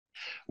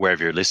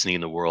Wherever you're listening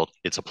in the world,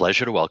 it's a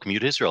pleasure to welcome you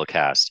to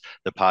IsraelCast,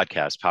 the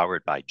podcast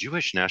powered by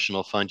Jewish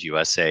National Fund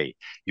USA,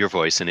 your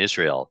voice in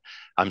Israel.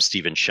 I'm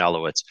Steven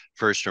Shalowitz,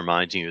 first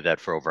reminding you that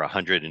for over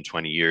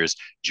 120 years,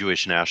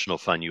 Jewish National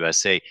Fund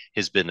USA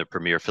has been the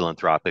premier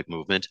philanthropic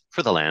movement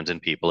for the land and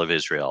people of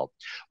Israel.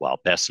 While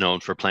best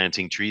known for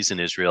planting trees in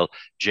Israel,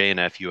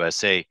 JNF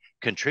USA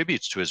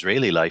contributes to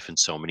Israeli life in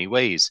so many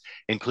ways,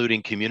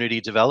 including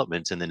community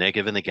development in the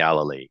Negev and the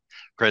Galilee,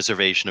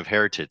 preservation of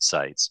heritage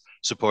sites,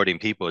 supporting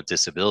people with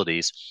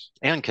disabilities,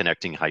 and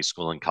connecting high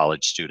school and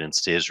college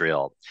students to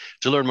Israel.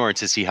 To learn more and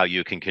to see how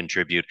you can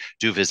contribute,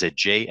 do visit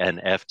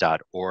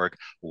jnf.org.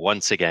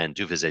 Once again,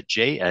 do visit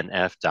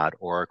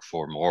jnf.org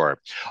for more.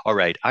 All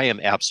right, I am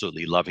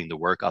absolutely loving the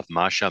work of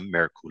Masha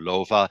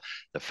Merkulova,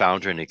 the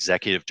founder and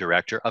executive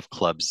director of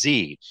Club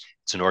Z.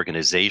 It's an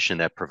organization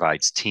that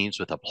provides teens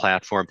with a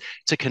platform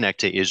to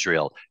connect to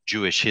Israel,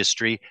 Jewish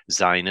history,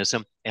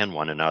 Zionism, and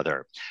one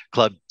another.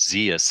 Club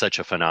Z is such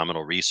a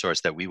phenomenal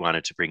resource that we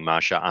wanted to bring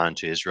Masha on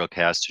to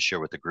IsraelCast to share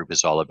what the group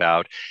is all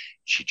about.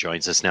 She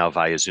joins us now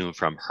via Zoom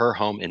from her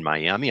home in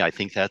Miami. I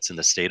think that's in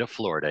the state of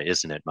Florida,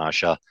 isn't it,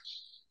 Masha?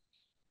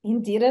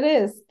 Indeed it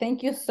is.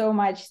 Thank you so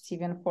much,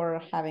 Stephen,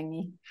 for having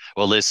me.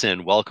 Well,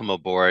 listen, welcome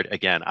aboard.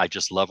 Again, I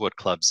just love what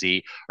Club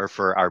Z, or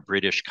for our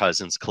British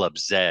cousins, Club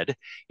Z,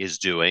 is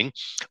doing.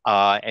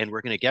 And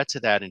we're going to get to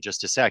that in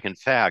just a sec. In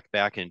fact,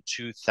 back in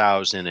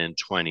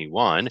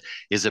 2021,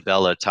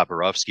 Isabella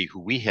Toporowski, who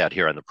we had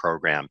here on the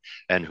program,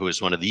 and who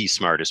is one of the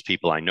smartest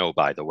people I know,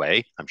 by the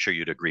way, I'm sure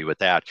you'd agree with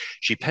that,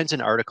 she penned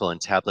an article in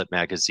Tablet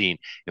magazine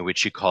in which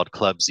she called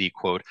Club Z,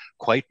 quote,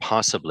 quite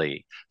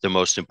possibly the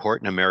most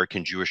important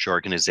American Jewish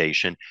organization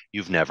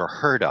you've never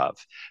heard of.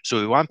 So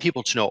we want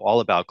people to know all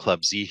about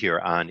Club Z here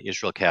on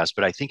IsraelCast,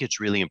 but I think it's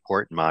really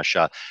important,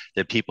 Masha,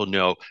 that people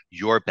know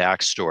your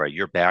backstory,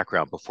 your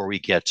background before we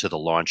get to the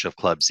launch of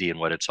Club Z and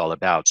what it's all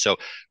about. So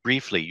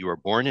briefly, you were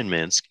born in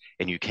Minsk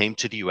and you came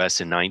to the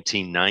US in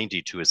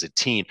 1992 as a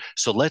teen.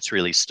 So let's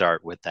really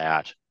start with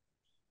that.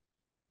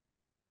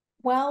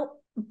 Well,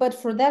 but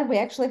for that, we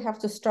actually have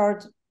to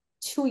start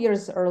 2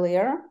 years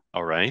earlier.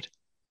 All right.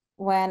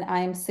 When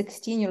I'm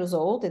 16 years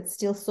old. It's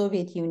still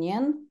Soviet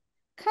Union,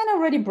 kind of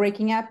already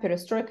breaking up.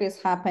 Perestroika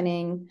is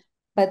happening,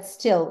 but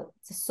still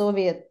it's a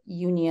Soviet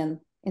Union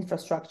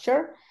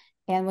infrastructure.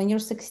 And when you're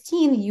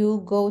 16,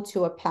 you go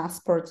to a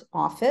passport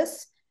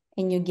office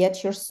and you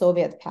get your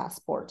Soviet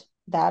passport.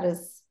 That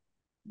is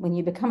when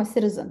you become a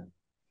citizen.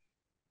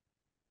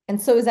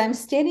 And so as I'm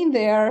standing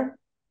there,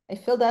 I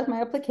filled out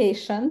my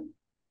application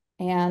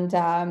and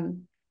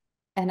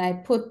I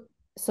put,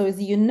 so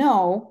as you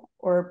know,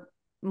 or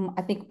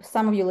I think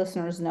some of you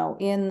listeners know,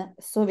 in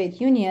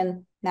Soviet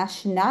Union,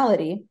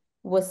 nationality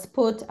was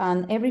put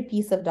on every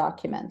piece of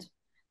document.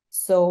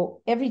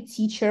 So every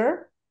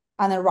teacher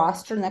on a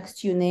roster next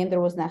to your name, there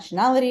was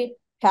nationality,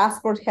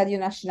 passport had your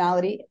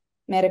nationality,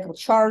 medical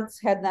charts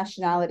had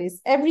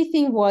nationalities,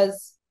 everything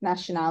was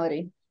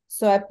nationality.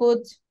 So I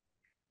put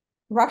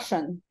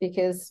Russian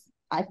because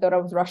I thought I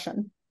was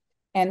Russian.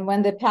 And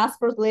when the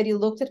passport lady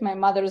looked at my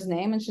mother's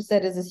name and she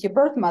said, "Is this your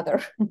birth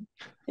mother?"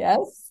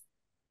 Yes.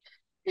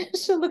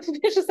 She looked at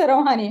me, she said,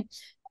 "Oh, honey,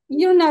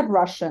 you're not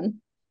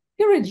Russian.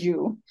 You're a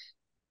Jew."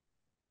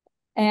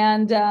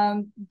 And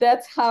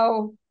that's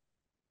how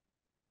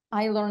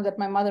I learned that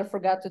my mother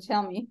forgot to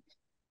tell me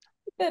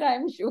that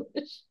I'm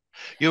Jewish.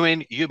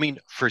 You mean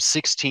for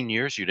 16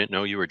 years you didn't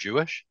know you were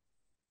Jewish?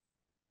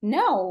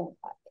 No,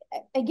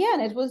 again,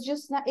 it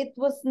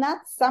was not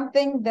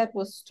something that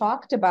was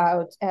talked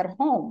about at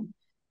home.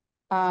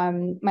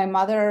 My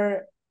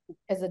mother,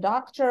 as a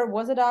doctor,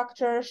 was a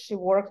doctor. She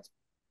worked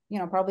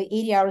probably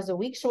 80 hours a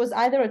week. She was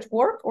either at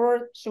work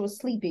or she was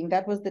sleeping.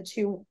 That was the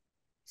two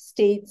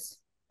states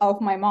of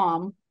my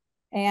mom.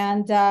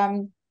 And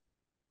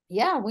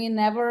yeah, we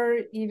never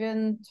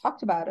even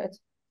talked about it.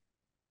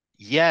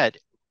 Yet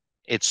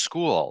at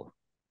school,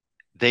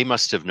 they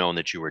must have known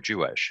that you were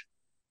Jewish.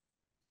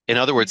 In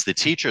other words, the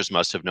teachers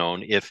must have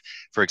known if,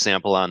 for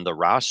example, on the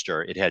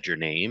roster, it had your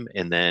name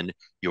and then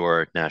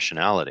your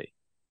nationality.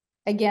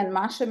 Again,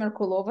 Masha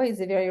Merkulova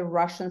is a very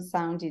Russian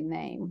sounding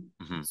name.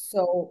 Mhm.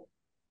 So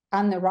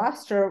on the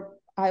roster,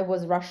 I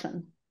was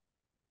Russian.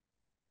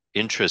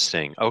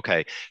 Interesting.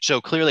 Okay.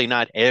 So clearly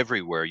not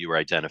everywhere you were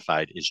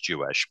identified as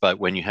Jewish, but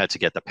when you had to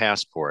get the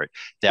passport,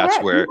 that's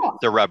Correct. where No,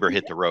 the rubber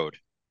hit the road.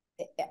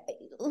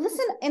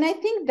 listen, and I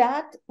think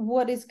that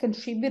what is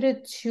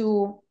contributed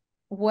to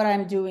what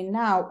I'm doing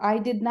now, I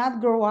did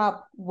not grow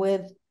up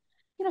with,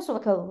 sort of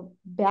like a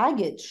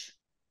baggage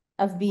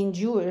of being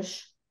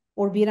Jewish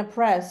or being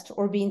oppressed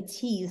or being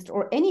teased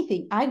or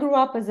anything. I grew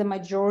up as a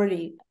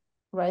majority,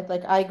 right?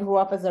 Like I grew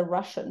up as a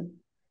Russian,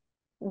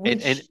 And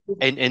which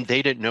and and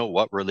they didn't know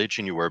what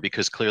religion you were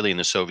because clearly in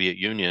the Soviet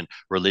Union,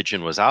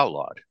 religion was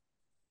outlawed.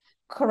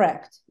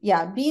 correct.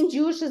 Yeah, being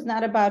Jewish is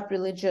not about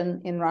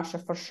religion in Russia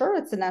for sure.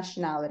 It's a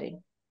nationality.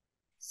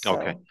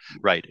 Okay. So,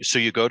 Right. So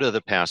you go to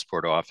the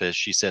passport office.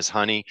 She says,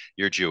 "Honey,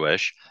 you're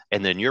Jewish."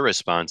 And then your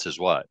response is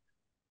what?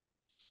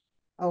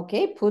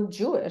 okay, put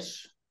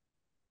Jewish.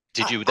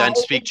 Did you I then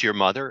speak to your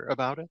mother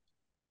about it?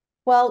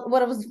 Well,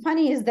 what was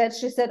funny is that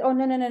she said, "Oh,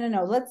 no, no, no, no,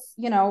 no. Let's,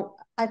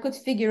 I could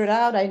figure it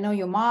out. I know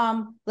your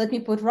mom. Let me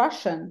put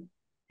Russian."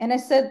 And I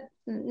said,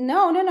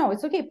 "No, no, no.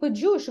 It's okay. Put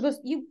Jewish." She goes,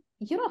 "You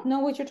don't know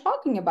what you're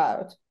talking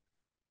about."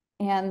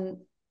 And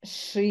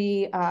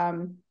she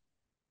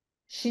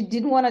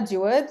didn't want to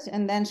do it.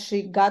 And then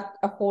she got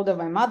a hold of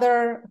my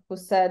mother, who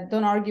said,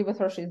 "Don't argue with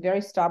her. She's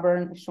very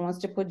stubborn. If she wants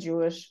to put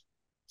Jewish,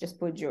 just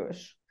put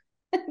Jewish."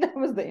 And that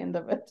was the end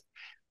of it.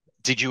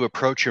 Did you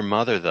approach your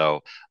mother,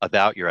 though,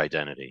 about your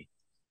identity?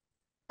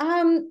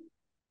 Um,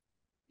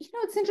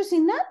 it's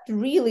interesting. Not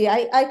really.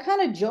 I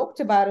kind of joked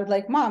about it,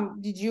 like,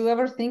 "Mom, did you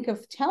ever think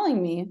of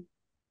telling me?"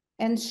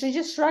 And she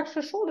just shrugged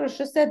her shoulders.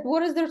 She said,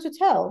 "What is there to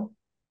tell?"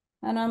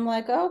 And I'm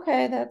like,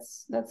 "Okay,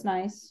 that's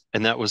nice."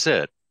 And that was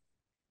it.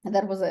 And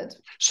that was it.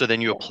 So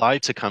then you Yeah.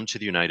 applied to come to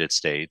the United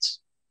States.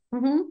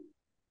 Mm-hmm.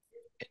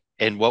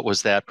 And what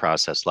was that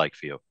process like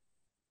for you?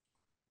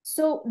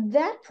 So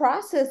that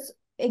process,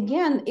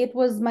 again, it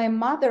was my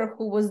mother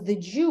who was the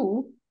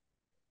Jew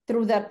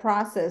through that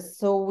process.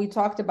 So we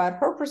talked about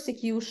her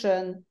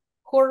persecution,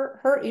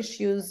 her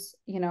issues,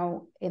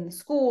 in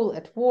school,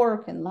 at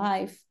work, in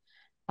life.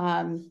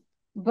 Um,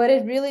 but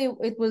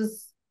it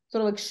was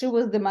sort of like she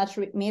was the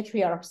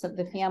matriarch of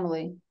the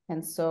family.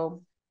 And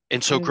so,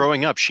 And so and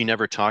growing up, she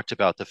never talked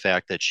about the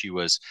fact that she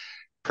was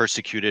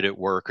persecuted at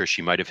work or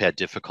she might have had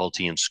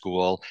difficulty in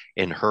school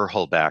in her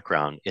whole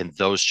background in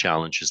those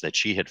challenges that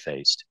she had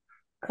faced.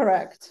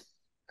 correct,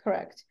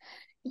 correct.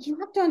 You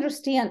have to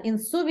understand, in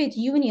Soviet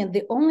Union,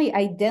 the only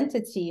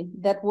identity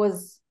that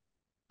was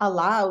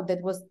allowed,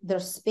 that was their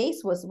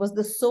space, was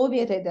the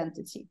Soviet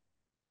identity.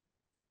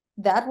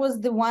 That was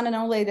the one and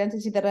only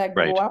identity that I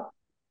grew Right. up.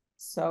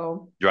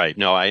 So Right.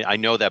 No, I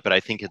know that, but I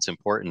think it's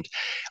important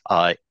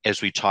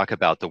as we talk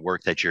about the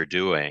work that you're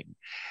doing.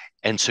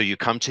 And so you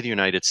come to the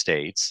United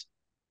States.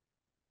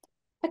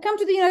 I come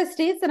to the United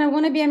States and I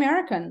want to be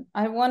American.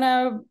 I want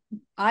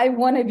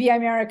to be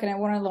American. I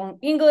want to learn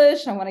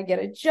English. I want to get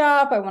a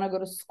job. I want to go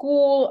to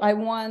school. I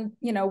want,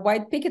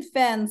 white picket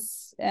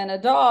fence and a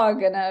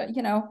dog and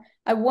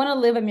I want to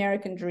live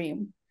American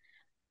dream.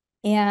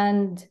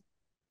 And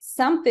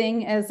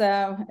something,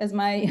 as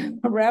my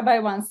rabbi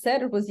once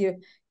said, it was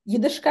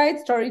Yiddishkeit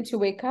started to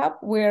wake up,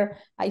 where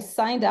I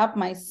signed up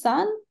my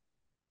son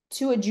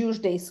to a Jewish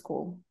day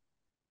school.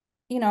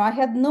 I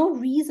had no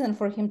reason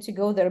for him to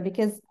go there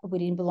because we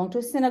didn't belong to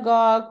a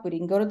synagogue. We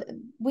didn't go to,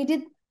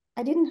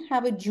 I didn't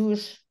have a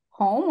Jewish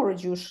home or a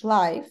Jewish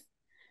life.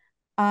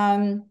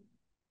 Um,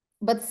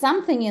 but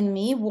something in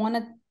me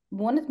wanted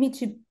me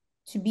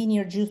to be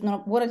near Jews,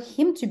 not wanted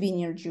him to be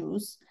near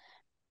Jews.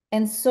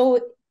 And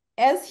so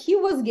as he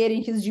was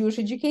getting his Jewish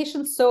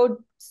education, so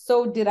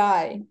did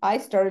I. I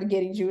started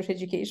getting Jewish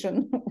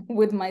education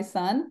with my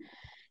son.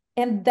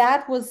 And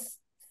that was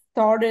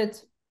started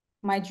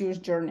my Jewish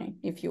journey,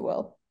 if you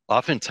will.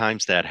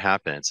 Oftentimes that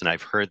happens, and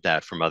I've heard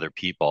that from other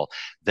people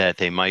that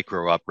they might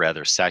grow up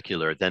rather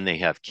secular, then they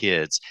have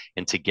kids,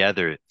 and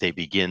together they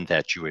begin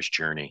that Jewish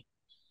journey.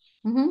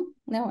 Mm-hmm.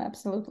 No,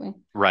 absolutely.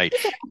 Right.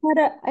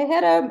 Listen, I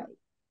had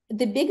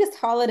the biggest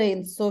holiday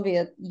in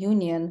Soviet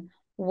Union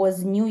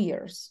was New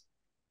Year's.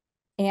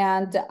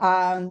 And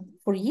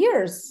for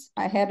years,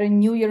 I had a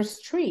New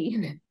Year's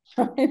tree.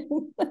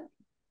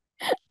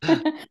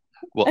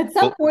 Well, At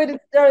some well, point, it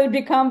started to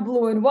become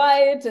blue and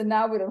white, and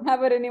now we don't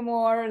have it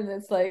anymore. And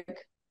it's like,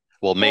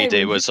 well, May hey,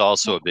 Day we're just was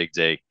also a big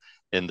day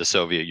in the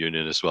Soviet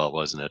Union as well,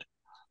 wasn't it?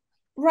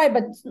 right.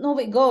 But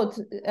Novi God,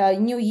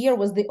 New Year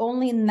was the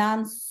only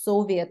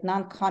non-Soviet,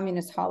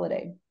 non-communist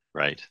holiday.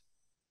 Right.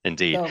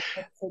 Indeed. So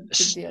that's a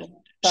big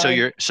deal.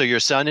 So Sorry. your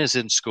son is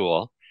in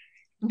school,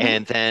 Mm-hmm.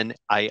 and then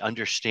I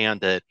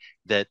understand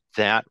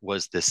that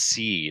was the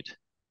seed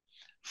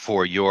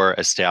for your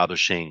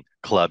establishing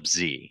Club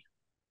Z,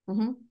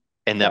 Mm-hmm.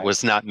 and that Right.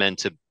 was not meant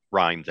to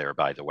rhyme there,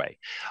 by the way.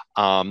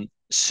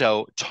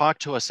 So talk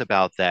to us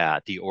about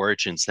that, the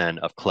origins then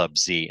of Club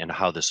Z, and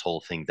how this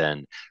whole thing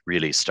then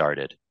really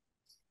started.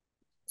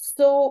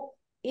 So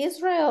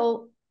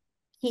Israel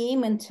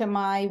came into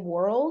my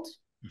world,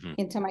 Mhm.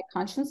 into my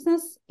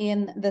consciousness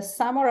in the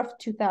summer of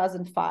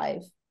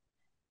 2005.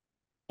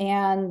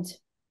 And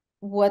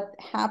what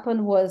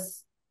happened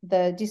was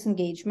the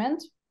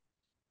disengagement.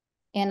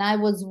 And I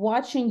was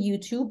watching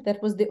YouTube.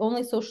 That was the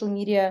only social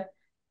media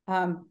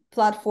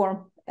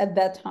platform at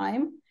that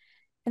time.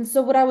 And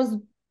so I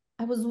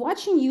was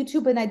watching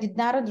YouTube and I did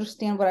not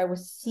understand what I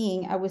was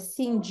seeing. I was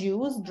seeing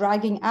Jews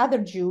dragging other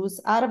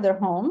Jews out of their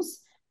homes,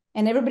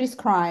 and everybody's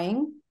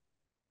crying.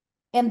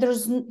 And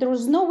there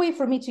was no way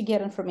for me to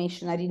get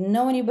information. I didn't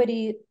know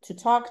anybody to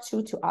talk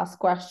to ask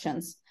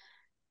questions.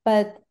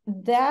 But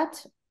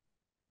that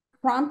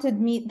prompted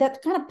me,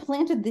 that kind of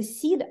planted the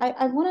seed.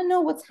 I want to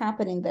know what's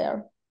happening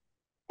there.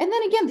 And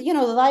then again, the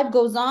life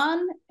goes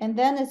on, and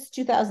then it's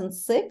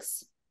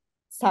 2006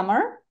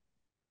 summer,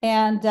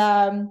 and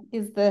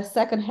is the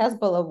second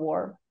Hezbollah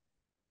war.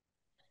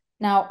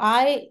 Now,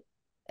 I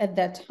at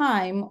that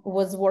time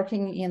was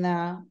working in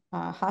a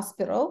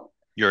hospital.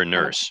 You're a I'm a,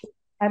 nurse.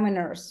 I'm a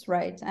nurse,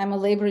 right? I'm a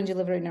labor and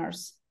delivery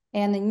nurse.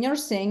 And in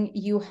nursing,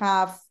 you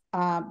have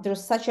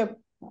there's such a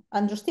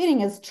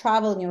understanding is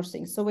travel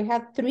nursing. So we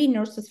had 3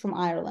 nurses from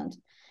Ireland,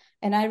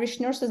 and Irish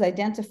nurses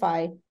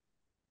identify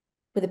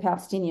with the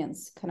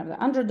Palestinians, kind of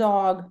the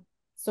underdog.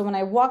 So when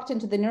I walked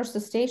into the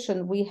nurses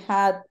station, we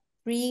had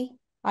 3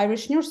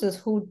 Irish nurses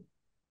who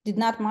did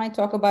not mind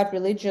talk about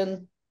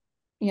religion,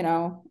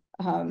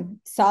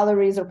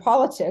 salaries or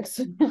politics.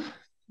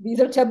 These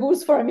are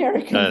taboos for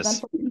Americans, not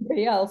for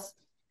anybody else.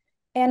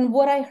 And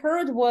what I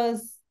heard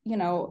was,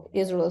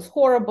 Israel is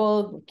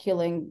horrible,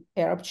 killing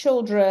Arab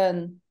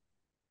children,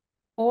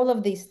 all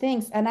of these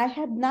things. And I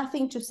had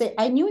nothing to say.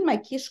 I knew in my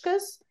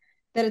kishkas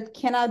that it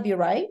cannot be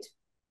right,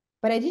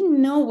 but I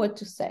didn't know what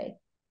to say.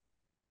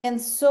 And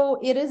so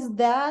it is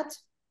that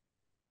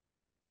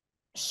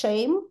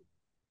shame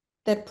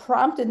that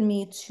prompted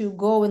me to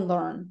go and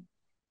learn.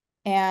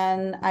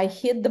 And I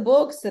hid the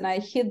books and I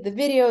hid the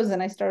videos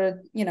and I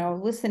started,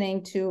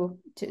 listening to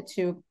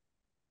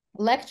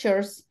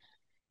lectures.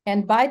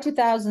 And by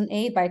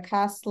 2008, by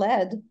CAS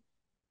led,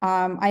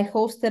 I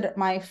hosted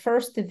my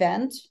first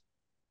event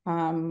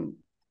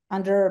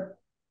under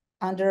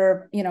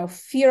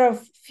fear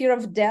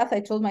of death. I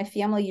told my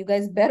family, you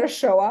guys better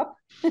show up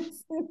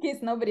in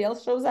case nobody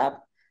else shows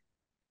up.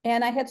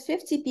 And I had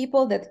 50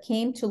 people that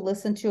came to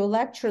listen to a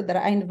lecture that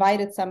I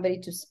invited somebody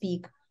to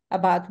speak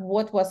about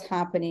what was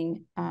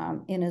happening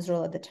in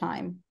Israel at the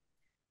time.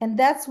 And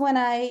that's when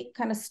I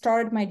kind of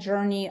started my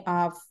journey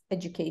of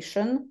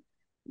education,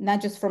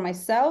 not just for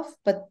myself,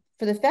 but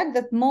for the fact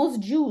that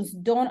most Jews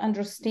don't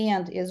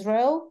understand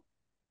Israel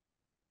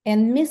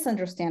and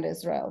misunderstand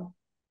Israel.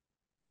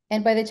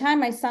 And by the time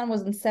my son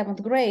was in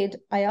 7th grade,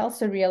 I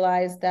also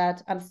realized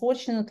that,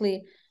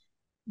 unfortunately,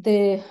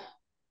 the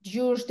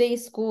Jewish day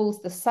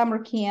schools, the summer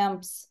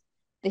camps,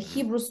 the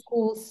Hebrew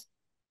schools,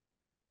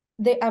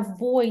 they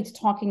avoid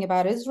talking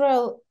about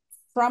Israel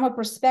from a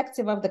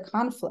perspective of the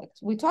conflict.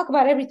 We talk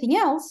about everything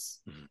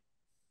else,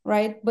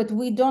 right? But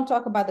we don't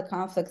talk about the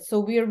conflict. So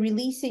we are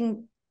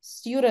releasing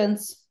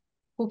students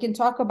who can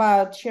talk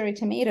about cherry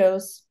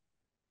tomatoes,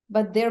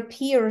 but their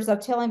peers are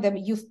telling them,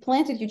 you've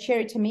planted your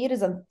cherry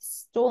tomatoes on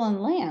stolen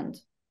land.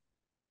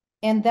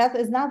 And that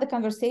is not the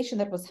conversation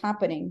that was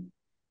happening.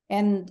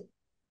 And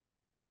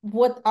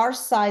what our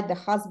side, the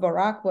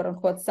Hasbara, quote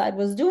unquote, side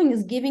was doing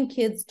is giving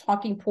kids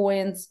talking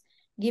points,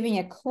 giving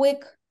a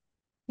quick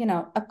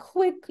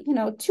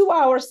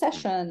 2-hour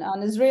session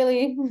on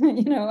Israeli,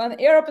 on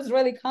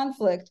Arab-Israeli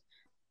conflict.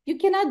 You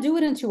cannot do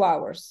it in 2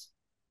 hours.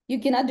 You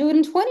cannot do it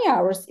in 20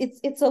 hours.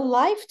 It's a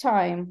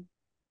lifetime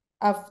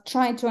of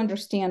trying to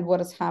understand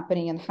what is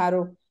happening and how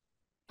to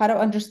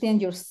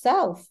understand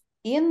yourself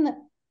in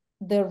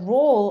the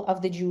role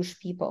of the Jewish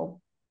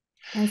people.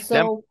 And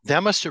so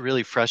that must have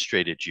really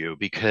frustrated you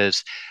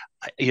because,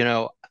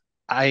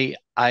 I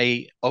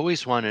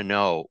always want to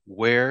know,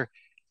 where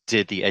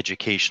did the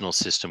educational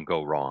system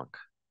go wrong,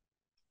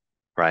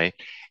 right?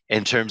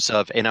 In terms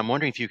of, and I'm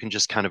wondering if you can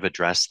just kind of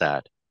address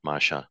that,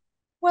 Masha.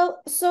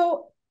 Well,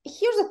 so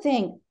here's the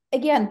thing.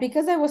 Again,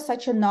 because I was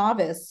such a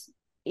novice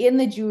in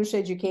the Jewish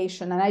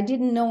education and I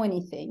didn't know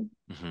anything.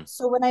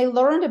 So when I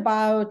learned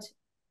about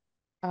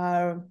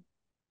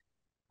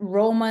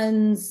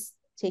Romans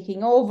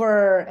taking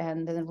over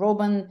and the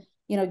Roman,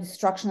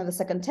 destruction of the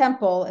Second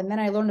Temple, and then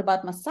I learned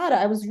about Masada,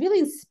 I was really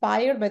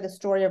inspired by the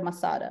story of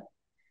Masada.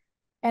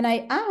 And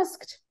I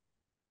asked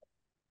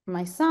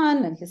my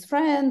son and his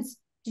friends,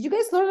 did you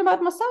guys learn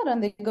about Masada?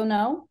 And they go,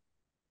 no.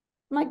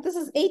 I'm like, this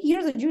is 8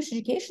 years of Jewish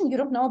education. You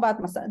don't know about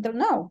Masada? They're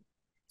no.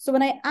 So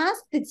when I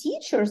asked the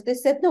teachers, they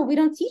said, no, we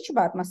don't teach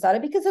about Masada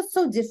because it's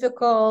so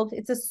difficult.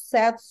 It's a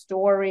sad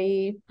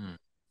story.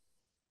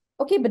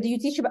 Okay, but do you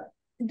teach about...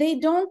 They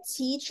don't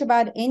teach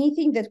about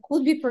anything that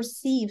could be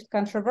perceived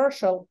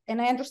controversial. And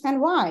I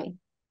understand why.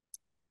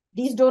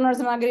 These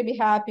donors are not going to be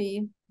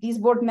happy. These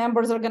board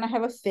members are going to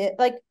have a fit.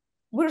 Like,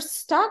 we're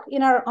stuck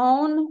in our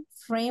own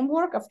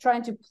framework of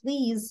trying to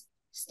please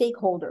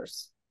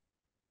stakeholders.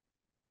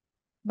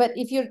 But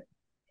if you're,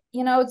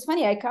 it's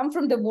funny, I come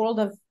from the world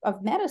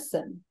of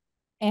medicine,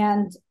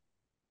 and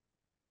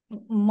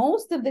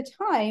most of the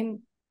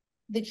time,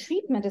 the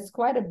treatment is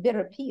quite a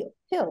bitter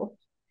pill.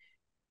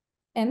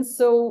 And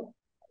so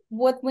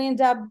what we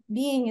end up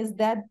being is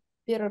that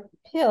bitter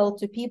pill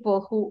to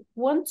people who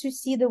want to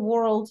see the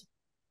world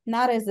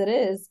not as it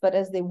is, but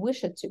as they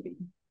wish it to be.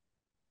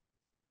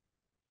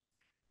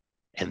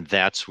 And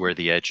that's where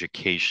the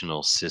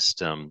educational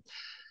system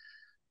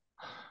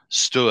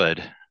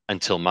stood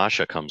until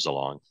Masha comes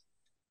along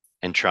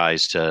and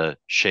tries to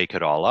shake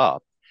it all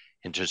up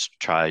and just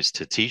tries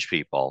to teach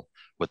people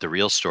what the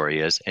real story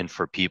is and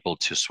for people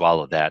to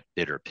swallow that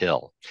bitter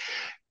pill.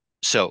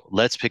 So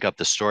let's pick up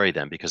the story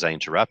then, because I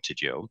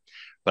interrupted you,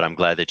 but I'm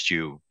glad that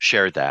you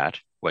shared that,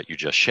 what you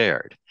just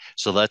shared.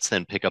 So let's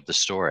then pick up the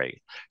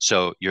story.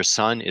 So your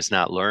son is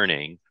not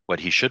learning what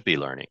he should be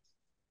learning.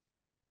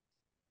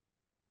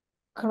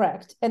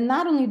 Correct. And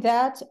not only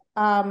that,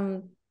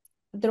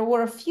 there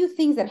were a few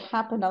things that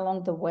happened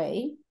along the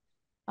way.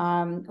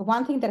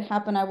 One thing that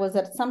happened, I was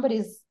at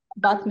somebody's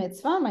bat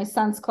mitzvah, my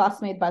son's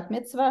classmate bat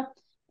mitzvah,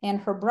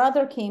 and her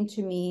brother came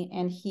to me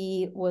and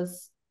he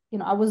was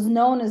I was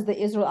known as the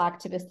Israel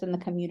activist in the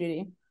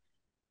community.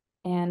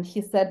 And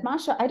he said,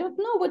 Masha, I don't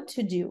know what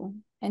to do.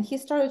 And he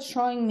started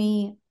showing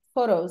me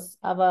photos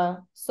of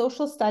a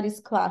social studies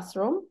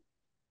classroom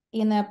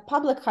in a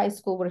public high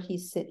school where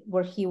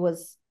he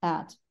was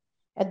at.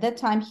 At that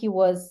time, he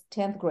was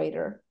 10th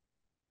grader.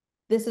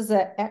 This is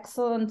an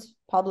excellent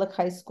public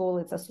high school.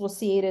 It's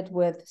associated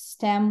with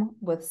STEM,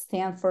 with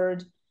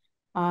Stanford.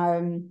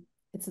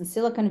 It's in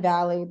Silicon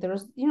Valley.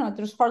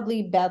 There's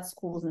hardly bad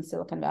schools in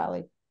Silicon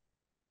Valley.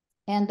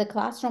 And the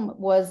classroom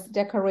was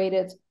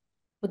decorated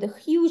with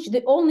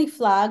the only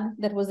flag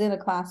that was in the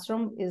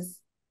classroom is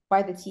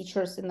by the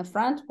teachers in the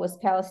front was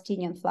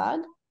Palestinian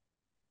flag.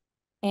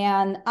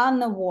 And on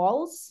the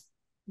walls,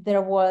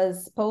 there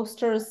was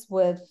posters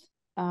with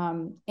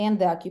end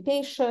the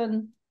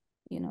occupation,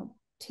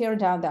 tear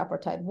down the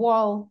apartheid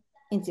wall,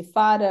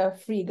 Intifada,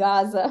 free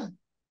Gaza.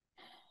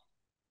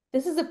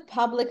 This is a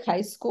public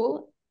high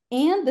school,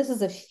 and this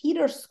is a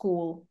feeder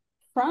school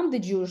from the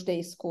Jewish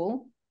day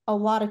school. A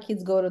lot of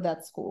kids go to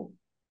that school.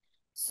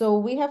 So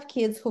we have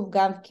kids who've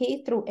gone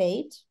K through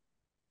 8.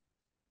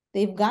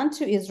 They've gone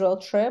to Israel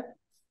trip.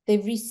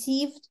 They've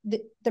received,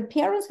 the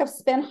parents have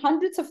spent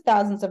hundreds of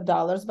thousands of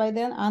dollars by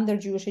then on their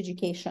Jewish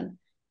education,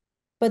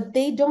 but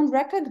they don't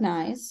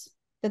recognize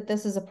that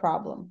this is a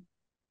problem,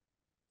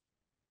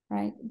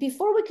 right?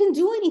 Before we can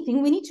do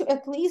anything, we need to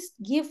at least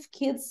give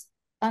kids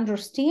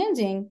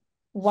understanding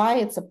why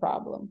it's a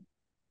problem.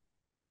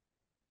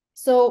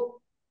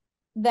 So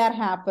that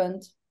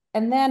happened.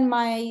 And then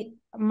my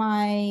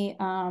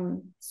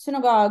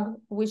synagogue,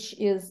 which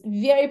is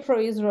very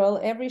pro-Israel,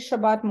 every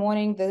Shabbat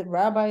morning, the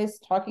rabbi is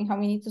talking how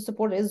we need to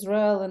support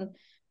Israel and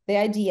the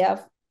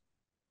IDF.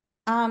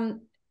 On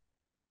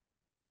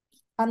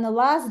the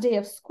last day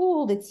of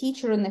school, the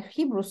teacher in the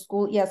Hebrew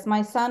school, yes,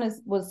 my son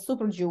was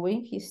super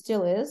Jewy, he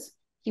still is.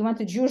 He went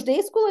to Jewish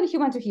day school and he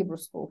went to Hebrew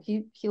school.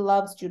 He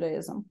loves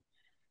Judaism.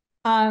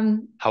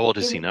 How old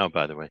is he now,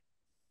 by the way?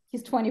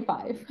 He's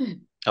 25.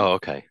 Oh,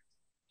 okay.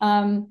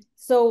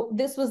 So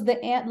this was the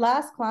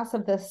last class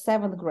of the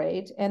 7th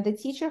grade, and the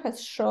teacher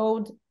has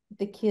showed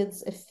the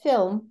kids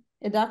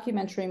a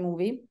documentary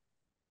movie,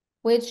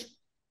 which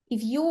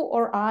if you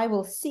or I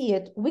will see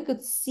it, we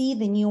could see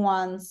the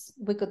nuance,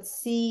 we could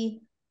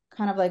see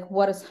kind of like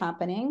what is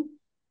happening.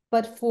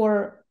 But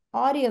for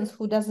audience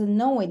who doesn't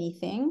know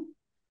anything,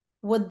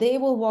 what they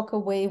will walk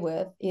away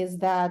with is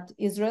that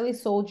Israeli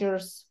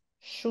soldiers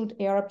shoot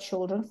Arab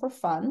children for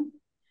fun.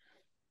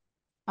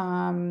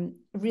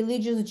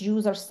 Religious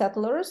Jews are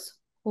settlers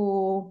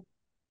who,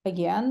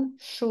 again,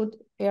 shoot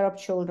Arab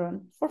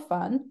children for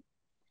fun.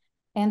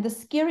 And the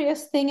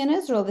scariest thing in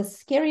Israel, the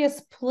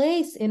scariest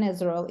place in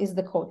Israel is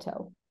the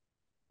Kotel,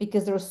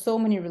 because there are so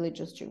many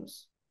religious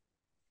Jews.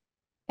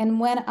 And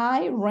when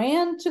I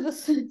ran to the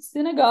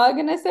synagogue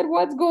and I said,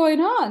 what's going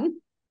on?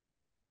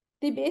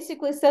 They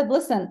basically said,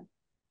 listen,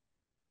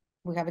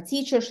 we have a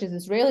teacher, she's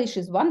Israeli,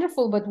 she's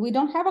wonderful, but we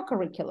don't have a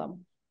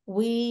curriculum.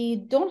 We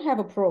don't have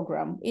a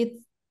program.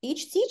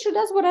 Each teacher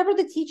does whatever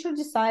the teacher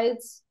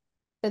decides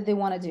that they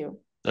want to do.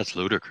 That's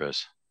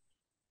ludicrous.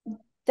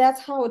 That's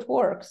how it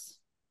works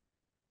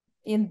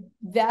in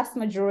vast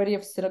majority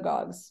of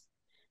synagogues,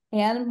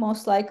 and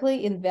most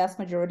likely in vast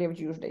majority of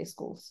Jewish day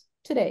schools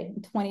today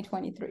in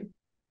 2023.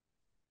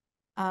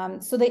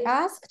 So they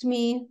asked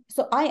me,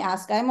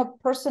 I'm a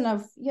person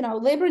of,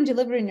 labor and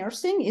delivery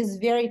nursing is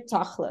very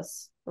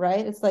tachlis,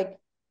 right? It's like,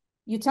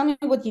 you tell me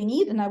what you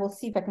need and I will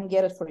see if I can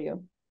get it for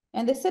you.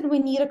 And they said, we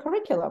need a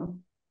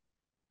curriculum.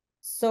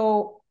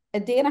 So a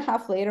day and a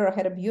half later, I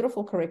had a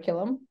beautiful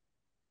curriculum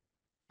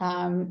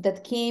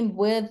that came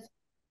with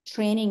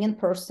training in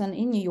person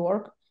in New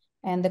York,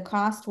 and the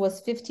cost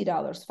was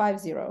 $50,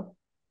 50.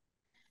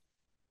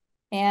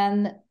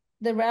 And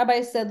the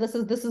rabbi said, this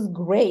is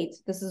great.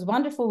 This is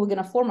wonderful. We're going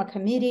to form a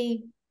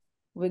committee.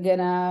 We're going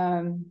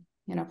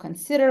to,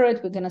 consider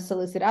it. We're going to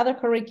solicit other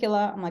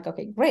curricula. I'm like,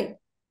 okay, great.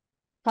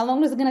 How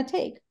long is it going to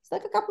take? It's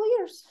like a couple of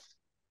years.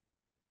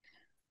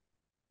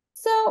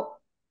 So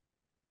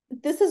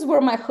this is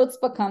where my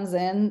chutzpah comes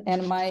in,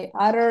 and my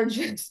utter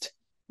just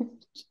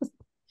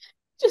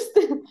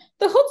the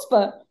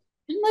chutzpah.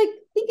 I'm like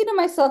thinking to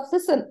myself,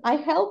 listen, I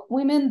help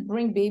women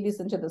bring babies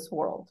into this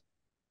world,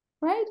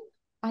 right?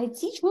 I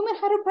teach women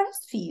how to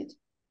breastfeed.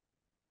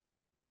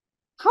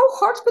 How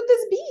hard could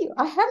this be?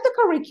 I have the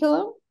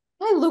curriculum.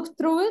 I looked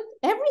through it.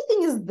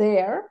 Everything is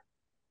there.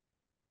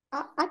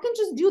 I can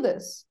just do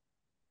this.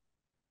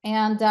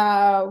 And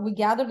we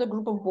gathered a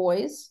group of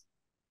boys,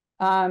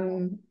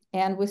 and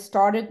we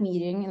started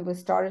meeting and we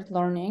started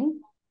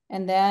learning.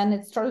 And then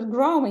it started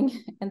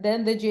growing. And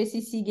then the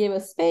JCC gave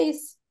us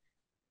space.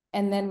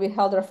 And then we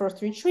held our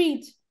first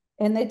retreat.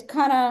 And it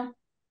kind of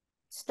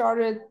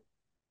started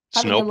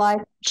having a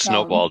life.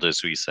 Snowballed,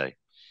 as we say.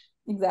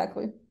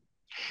 Exactly.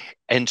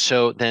 And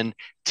so then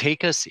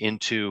take us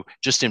into,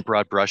 just in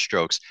broad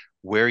brushstrokes,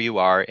 where you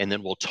are, and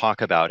then we'll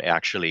talk about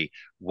actually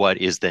what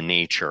is the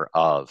nature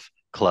of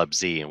Club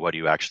Z and what do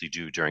you actually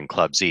do during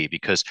Club Z,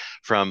 because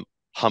from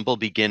humble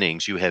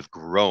beginnings, you have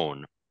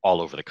grown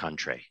all over the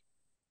country.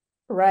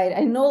 Right.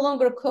 I no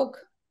longer cook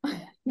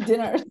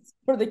dinners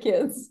for the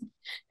kids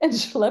and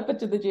schlep it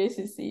to the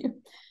JCC.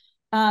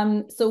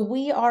 So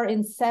we are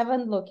in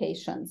 7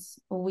 locations.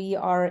 We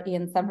are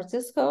in San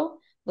Francisco,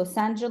 Los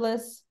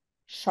Angeles,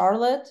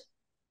 Charlotte,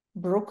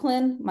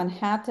 Brooklyn,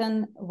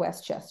 Manhattan,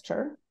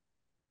 Westchester,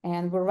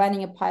 and we're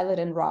running a pilot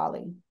in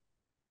Raleigh.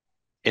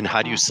 And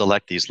how do you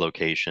select these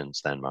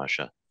locations then,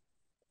 Masha?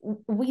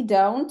 We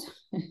don't.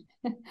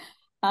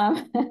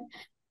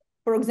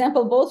 For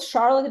example, both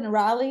Charlotte and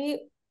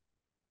Raleigh,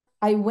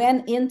 I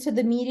went into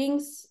the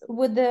meetings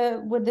with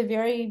the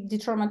very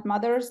determined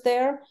mothers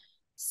there,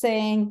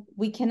 saying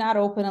we cannot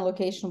open a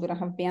location. We don't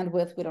have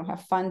bandwidth. We don't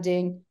have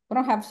funding. We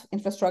don't have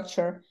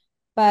infrastructure.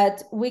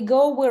 But we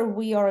go where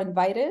we are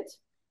invited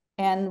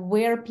and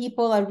where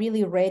people are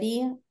really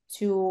ready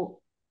to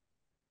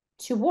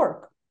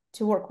work.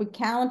 We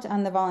count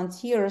on the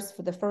volunteers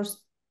for the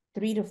first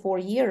 3 to 4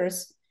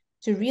 years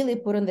to really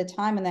put in the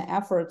time and the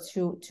effort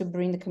to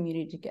bring the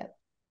community together.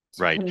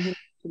 Right.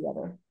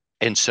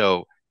 And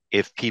so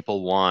if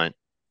people want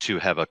to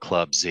have a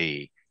Club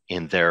Z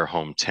in their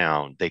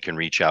hometown, they can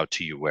reach out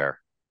to you where?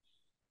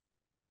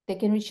 They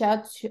can reach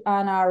out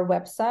on our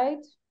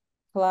website,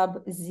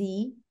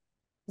 clubz.org,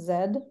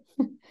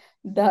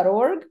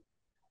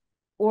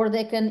 or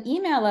they can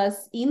email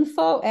us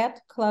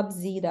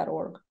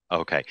info@clubz.org.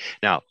 Okay.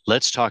 Now,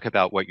 let's talk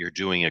about what you're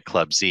doing at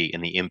Club Z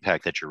and the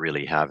impact that you're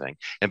really having.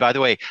 And by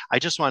the way, I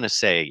just want to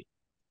say,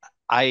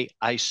 I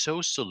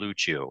so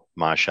salute you,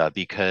 Masha,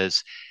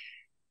 because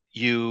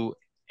you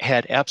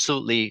had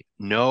absolutely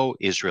no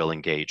Israel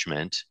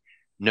engagement,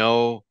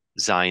 no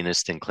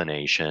Zionist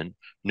inclination,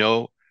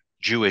 no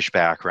Jewish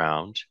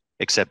background,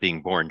 except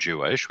being born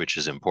Jewish, which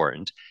is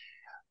important,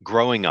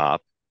 growing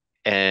up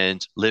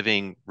and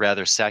living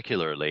rather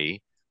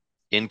secularly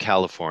in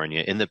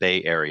California, in the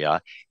Bay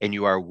Area, and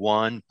you are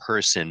one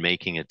person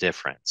making a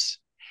difference.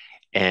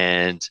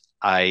 And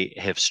I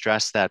have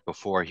stressed that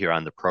before here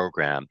on the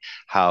program,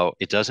 how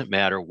it doesn't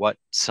matter what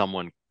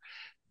someone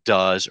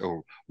does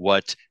or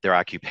what their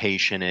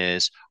occupation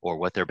is or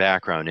what their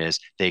background is,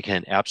 they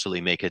can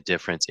absolutely make a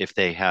difference if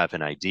they have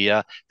an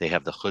idea, they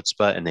have the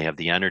chutzpah, and they have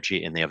the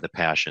energy, and they have the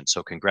passion.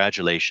 So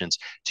congratulations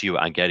to you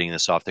on getting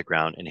this off the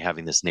ground and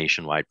having this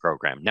nationwide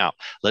program. Now,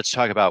 let's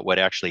talk about what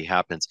actually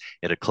happens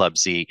at a Club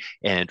Z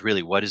and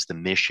really what is the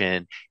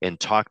mission, and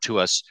talk to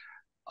us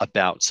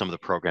about some of the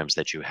programs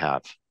that you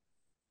have.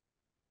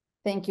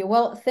 Thank you.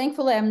 Well,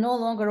 thankfully, I'm no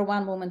longer a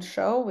one-woman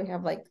show. We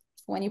have like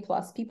 20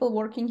 plus people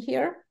working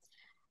here.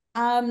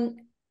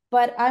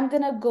 But I'm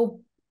gonna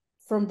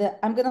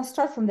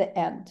start from the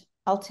end.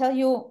 I'll tell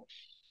you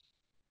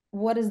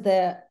what is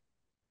the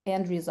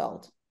end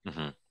result.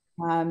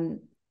 Mm-hmm.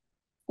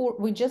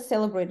 We just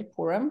celebrated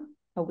Purim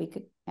a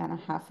week and a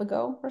half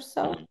ago or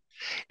so. Mm-hmm.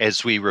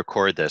 As we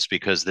record this,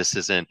 because this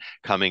isn't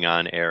coming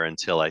on air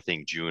until I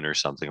think June or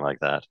something like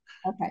that.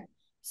 Okay.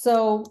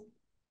 So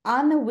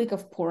on the week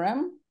of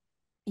Purim,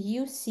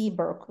 UC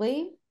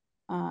Berkeley,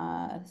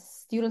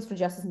 Students for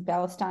Justice in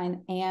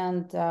Palestine,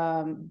 and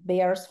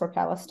Bears for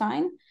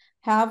Palestine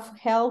have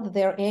held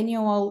their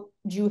annual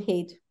Jew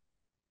Hate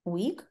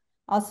Week,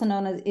 also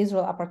known as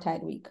Israel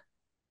Apartheid Week.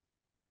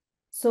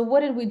 So what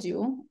did we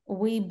do?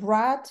 We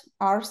brought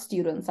our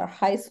students, our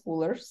high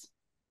schoolers,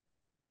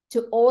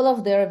 to all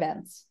of their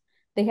events.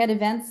 They had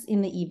events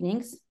in the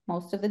evenings,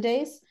 most of the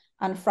days.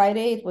 On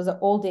Friday, it was an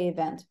all-day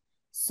event.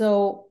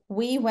 So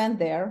we went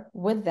there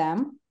with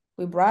them.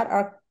 We brought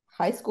our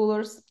high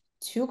schoolers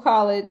to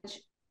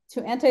college,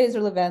 to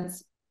anti-Israel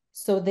events,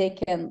 so they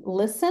can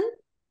listen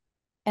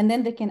and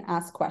then they can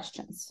ask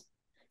questions.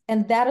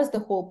 And that is the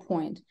whole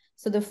point.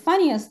 So the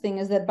funniest thing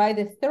is that by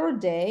the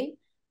 3rd day,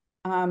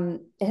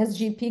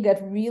 SGP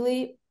got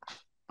really,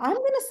 I'm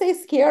going to say,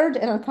 scared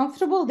and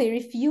uncomfortable. They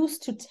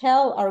refused to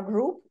tell our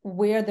group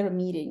where they're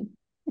meeting.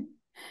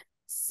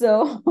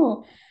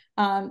 So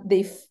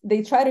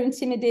they try to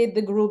intimidate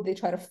the group. They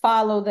try to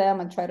follow them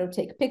and try to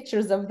take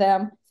pictures of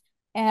them.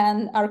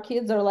 And our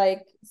kids are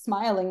like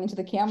smiling into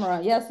the camera.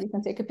 Yes, you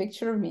can take a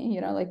picture of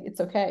me, like it's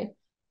okay.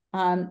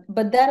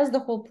 But that is the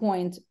whole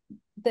point.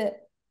 The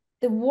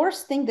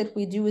worst thing that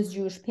we do as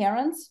Jewish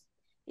parents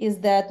is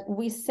that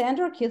we send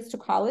our kids to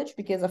college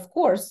because, of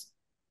course,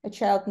 a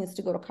child needs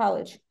to go to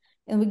college.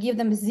 And we give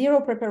them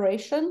zero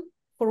preparation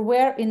for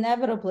where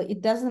inevitably,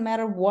 it doesn't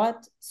matter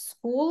what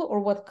school or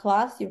what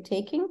class you're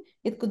taking.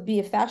 It could be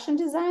a fashion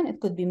design. It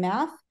could be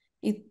math.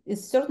 It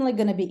is certainly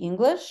going to be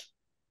English.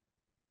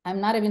 I'm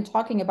not even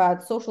talking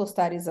about social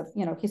studies of,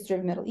 history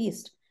of Middle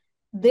East.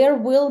 There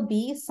will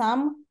be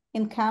some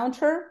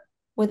encounter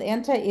with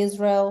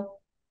anti-Israel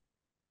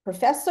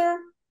professor,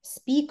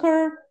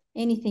 speaker,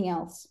 anything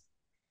else.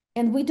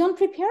 And we don't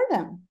prepare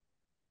them.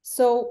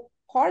 So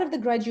part of the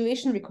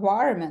graduation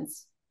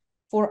requirements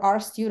for our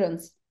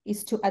students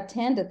is to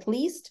attend at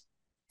least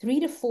 3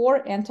 to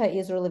 4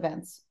 anti-Israel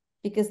events.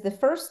 Because the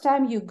first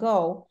time you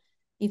go,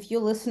 if you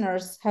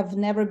listeners have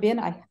never been,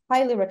 I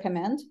highly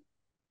recommend.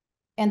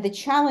 And the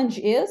challenge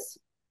is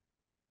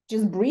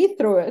just breathe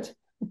through it.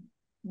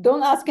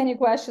 Don't ask any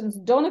questions.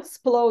 Don't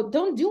explode.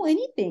 Don't do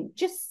anything.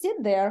 Just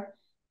sit there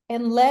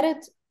and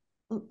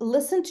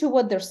listen to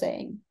what they're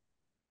saying.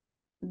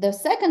 The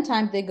second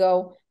time they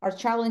go, our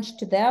challenge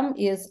to them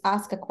is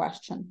ask a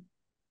question.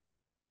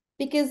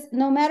 Because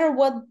no matter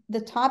what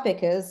the topic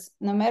is,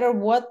 no matter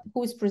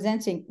who is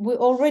presenting, we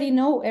already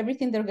know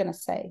everything they're going to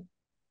say.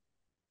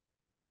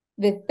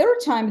 The third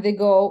time they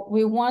go,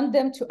 we want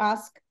them to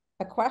ask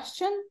a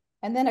question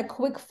and then a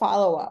quick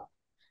follow-up.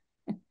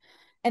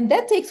 And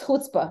that takes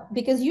chutzpah,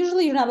 because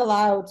usually you're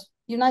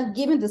not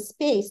given the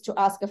space to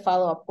ask a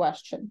follow-up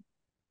question.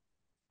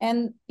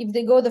 And if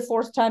they go the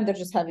fourth time, they're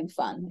just having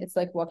fun. It's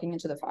like walking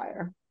into the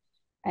fire.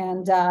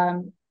 And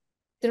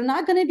they're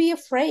not going to be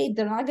afraid.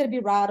 They're not going to be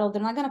rattled.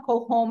 They're not going to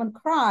go home and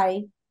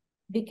cry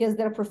because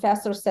their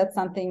professor said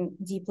something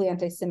deeply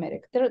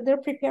anti-Semitic. They're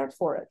prepared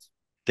for it.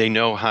 They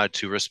know how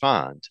to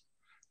respond.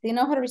 They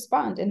know how to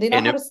respond, and they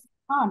know how to stay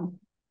calm.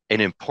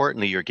 And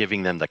importantly, you're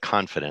giving them the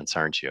confidence,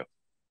 aren't you?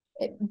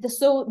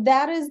 So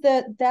there is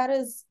a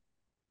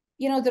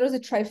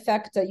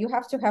trifecta. You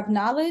have to have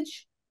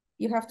knowledge,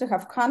 you have to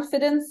have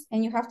confidence,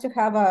 and you have to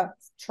have a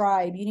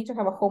tribe. You need to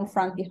have a home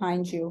front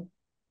behind you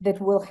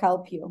that will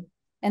help you.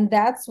 And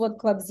that's what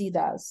Club Z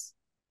does,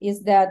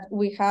 is that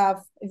we have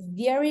a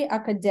very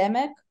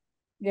academic,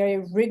 very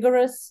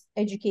rigorous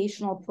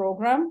educational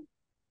program.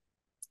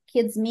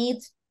 Kids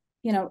meet,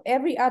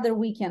 every other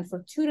weekend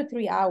for 2 to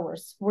 3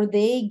 hours, where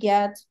they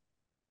get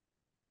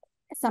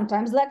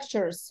sometimes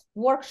lectures,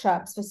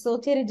 workshops,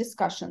 facilitated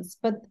discussions,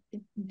 but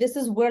this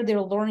is where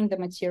they're learning the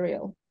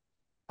material.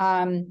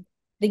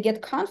 They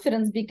get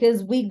confidence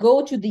because we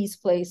go to these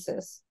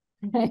places.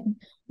 Right?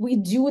 We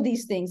do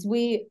these things.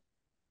 We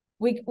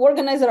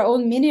organize our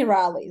own mini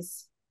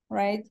rallies,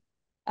 right?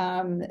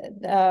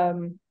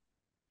 The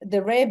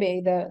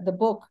Rebbe, the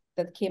book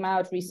that came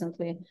out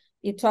recently,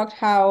 it talked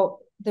how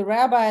the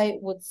rabbi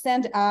would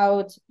send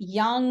out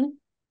young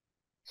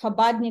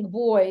Chabadnik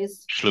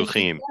boys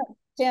Shluchim.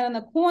 Stand in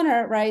the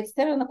corner, right?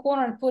 Stand in the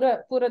corner and put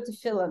a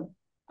tefillin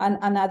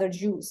on other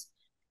Jews.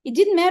 It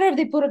didn't matter if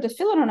they put a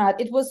tefillin or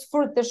not. It was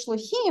for the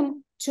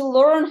shluchim to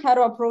learn how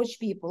to approach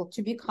people,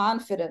 to be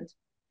confident.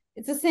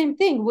 It's the same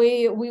thing.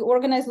 We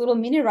organize little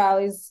mini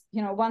rallies,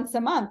 once a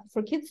month,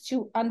 for kids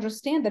to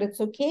understand that it's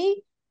okay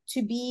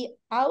to be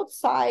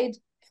outside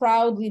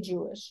proudly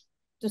Jewish,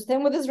 to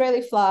stand with the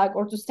Israeli flag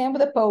or to stand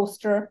with a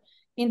poster.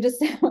 In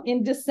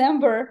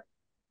December,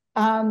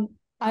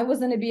 I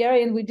was in a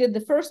BRA and we did the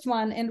first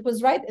one, and it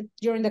was right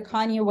during the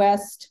Kanye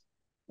West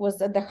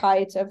was at the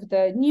height of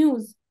the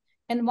news.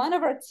 And one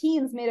of our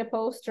teens made a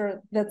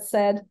poster that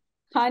said,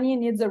 Kanye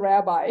needs a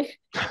rabbi.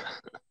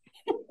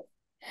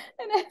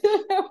 And I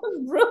thought that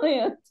was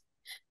brilliant.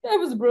 That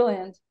was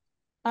brilliant.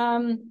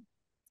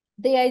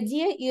 The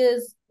idea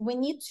is we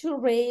need to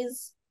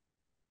raise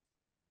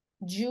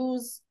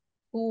Jews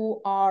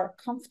who are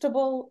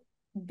comfortable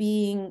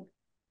being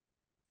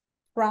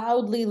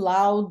proudly,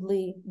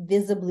 loudly,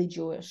 visibly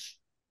Jewish.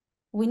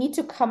 We need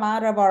to come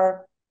out of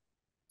our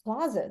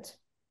closet.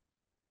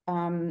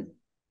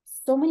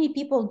 So many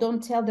people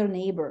don't tell their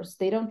neighbors.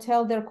 They don't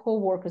tell their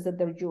co-workers that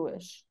they're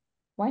Jewish.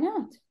 Why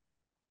not?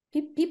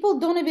 People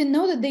don't even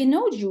know that they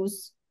know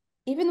Jews,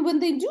 even when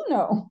they do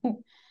know.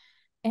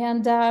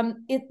 And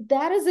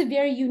that is a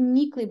very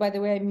uniquely, by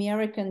the way,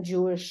 American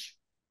Jewish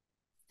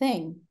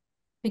thing,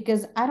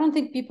 because I don't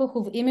think people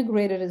who've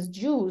immigrated as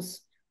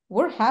Jews,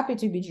 we're happy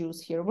to be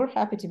Jews here. We're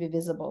happy to be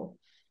visible.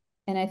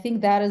 And I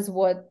think that is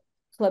what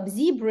Club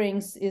Z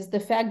brings, is the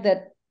fact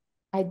that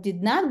I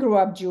did not grow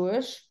up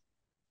Jewish,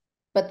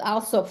 but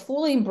also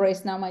fully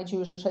embrace now my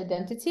Jewish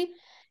identity.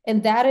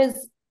 And that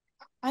is,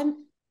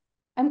 I'm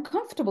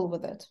comfortable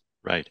with it.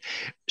 Right.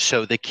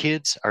 So the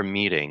kids are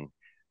meeting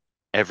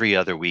every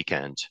other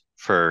weekend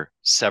for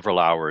several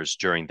hours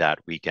during that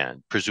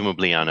weekend,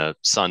 presumably on a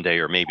Sunday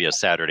or maybe a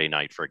Saturday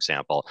night, for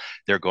example.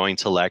 They're going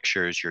to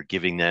lectures, you're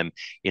giving them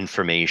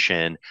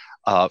information.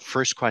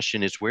 First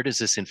question is, where does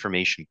this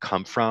information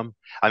come from?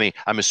 I mean,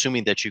 I'm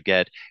assuming that you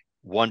get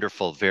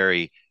wonderful,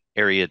 very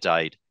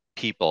erudite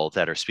people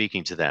that are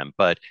speaking to them,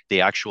 but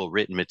the actual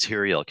written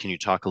material, can you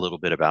talk a little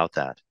bit about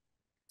that?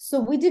 So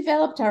we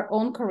developed our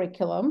own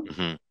curriculum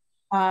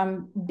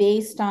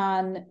based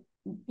on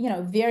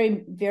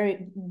very,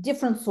 very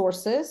different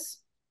sources.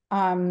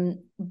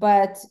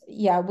 But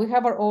yeah, we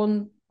have our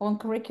own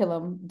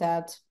curriculum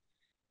that's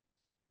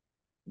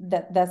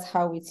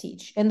how we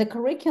teach. And the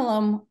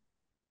curriculum,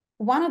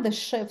 one of the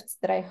shifts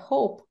that I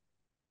hope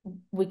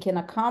we can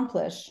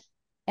accomplish,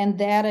 and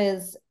that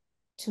is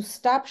to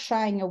stop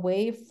shying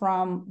away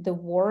from the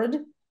word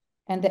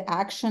and the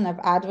action of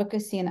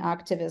advocacy and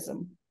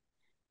activism.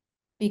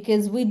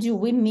 Because we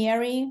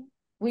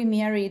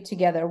marry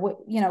together.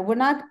 We're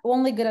not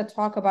only going to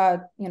talk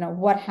about,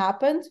 what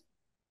happened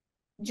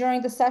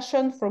during the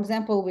session. For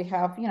example, we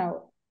have, a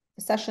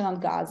session on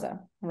Gaza,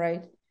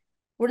 right?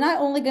 We're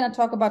not only going to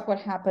talk about what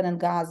happened in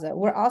Gaza.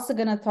 We're also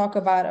going to talk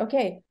about,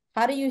 okay,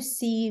 how do you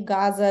see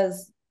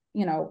Gaza's,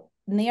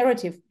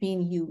 narrative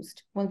being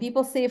used? When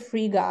people say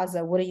free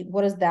Gaza,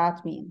 what does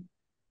that mean,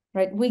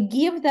 right? We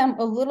give them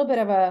a little bit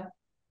of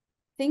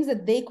things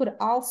that they could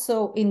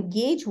also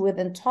engage with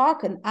and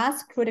talk and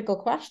ask critical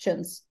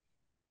questions.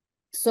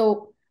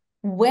 So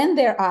when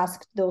they're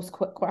asked those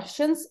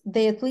questions,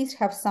 they at least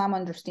have some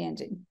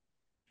understanding.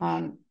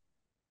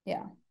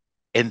 Yeah.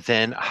 And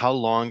then how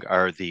long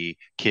are the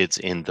kids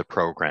in the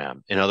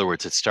program? In other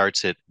words, it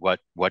starts at what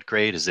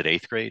grade? Is it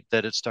eighth grade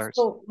that it starts?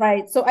 So,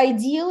 right. So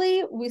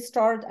ideally,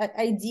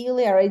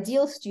 our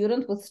ideal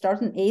student would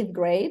start in eighth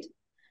grade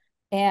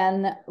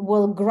and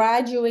will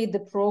graduate the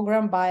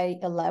program by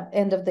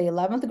end of the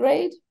 11th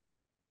grade.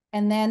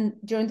 And then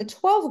during the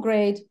 12th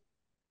grade,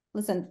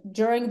 listen,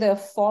 during the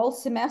fall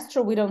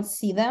semester, we don't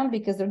see them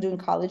because they're doing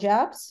college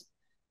apps.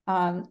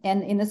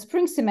 And in the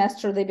spring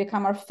semester, they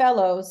become our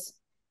fellows.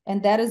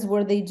 And that is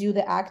where they do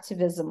the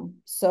activism.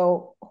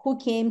 So who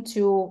came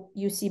to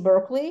UC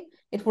Berkeley?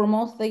 It were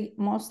mostly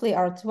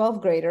our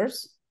 12th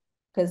graders,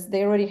 because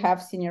they already have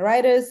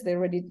senioritis. They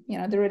already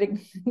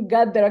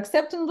got their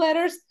acceptance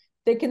letters.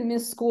 They can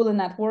miss school and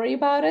not worry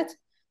about it.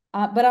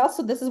 But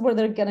also this is where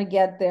they're going to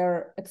get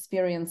their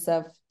experience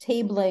of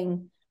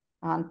tabling,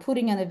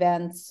 putting on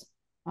events,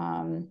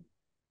 and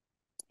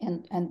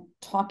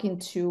talking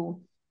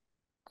to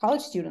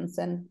college students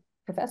and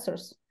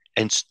professors.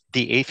 And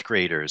the eighth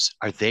graders,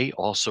 are they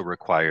also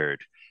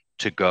required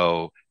to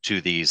go to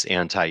these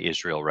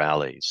anti-Israel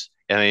rallies?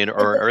 I mean,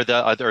 or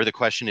the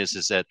question is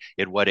that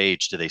at what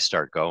age do they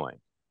start going?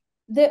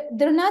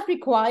 They're not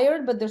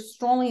required, but they're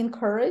strongly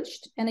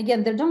encouraged. And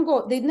again,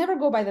 they never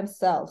go by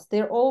themselves.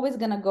 They're always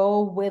going to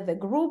go with a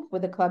group,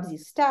 with the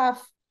club's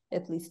staff,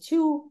 at least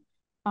two.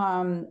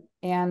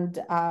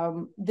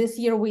 This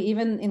year we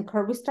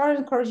started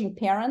encouraging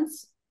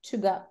parents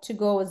to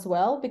go as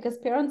well, because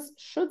parents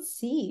should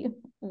see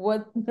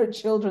what their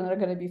children are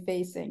going to be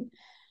facing.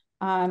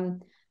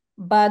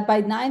 But by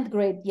ninth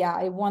grade, yeah,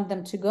 I want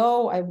them to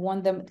go. I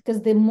want them,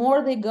 because the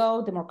more they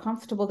go, the more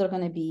comfortable they're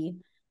going to be.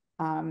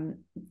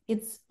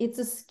 It's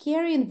a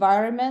scary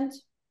environment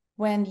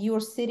when you're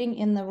sitting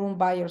in the room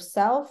by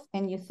yourself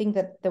and you think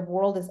that the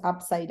world is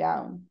upside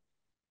down,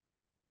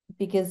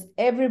 because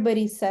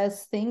everybody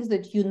says things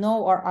that you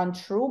know are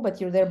untrue,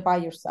 but you're there by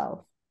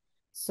yourself.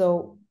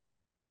 So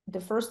the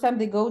first time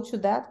they go to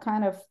that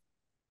kind of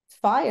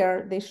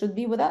fire, they should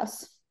be with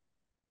us.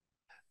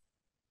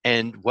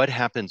 And what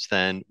happens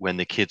then when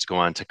the kids go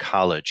on to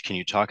college? Can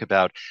you talk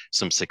about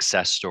some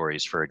success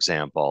stories, for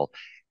example,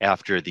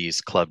 after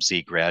these Club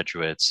Z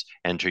graduates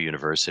enter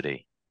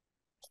university?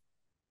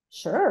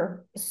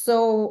 Sure.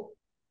 So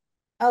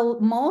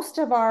most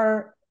of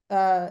our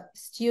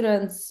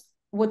students,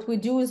 what we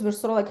do is we're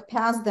sort of like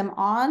pass them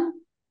on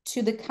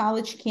to the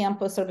college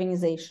campus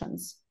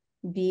organizations,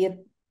 be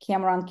it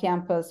Cameron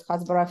Campus,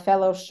 Hasbara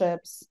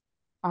Fellowships,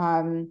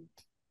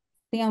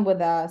 Stand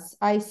With Us,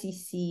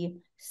 ICC,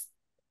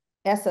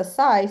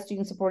 SSI,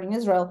 Student Supporting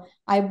Israel.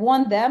 I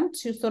want them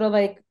to sort of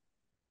like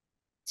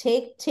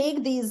take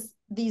these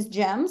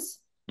gems,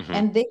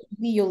 and they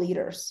be your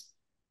leaders.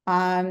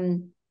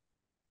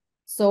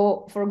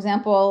 So, for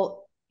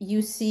example,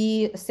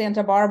 UC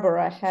Santa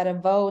Barbara had a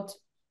vote.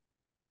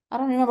 I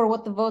don't remember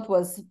what the vote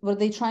was. Were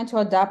they trying to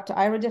adopt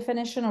IRA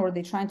definition, or were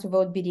they trying to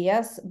vote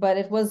BDS? But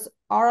it was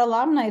our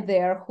alumni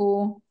there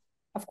who,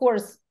 of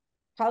course,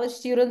 college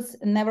students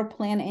never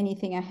plan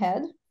anything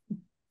ahead.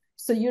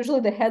 So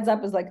usually the heads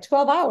up is like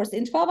 12 hours.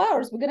 In 12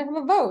 hours, we're going to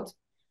have a vote.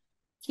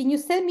 Can you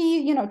send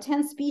me,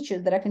 10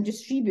 speeches that I can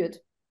distribute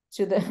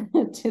to the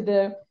to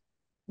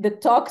the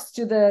talks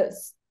to the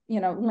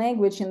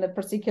language in the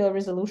particular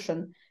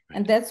resolution?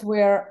 And that's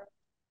where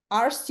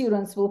our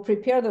students will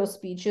prepare those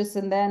speeches,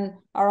 and then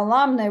our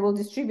alumni will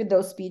distribute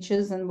those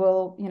speeches, and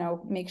we'll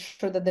make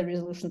sure that the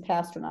resolution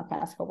passed or not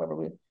passed, however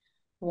we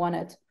want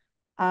it.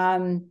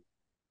 I'll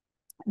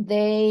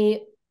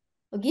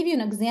give you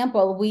an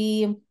example.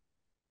 We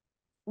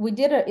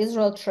did an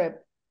Israel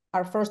trip,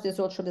 our first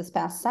Israel trip this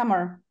past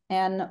summer.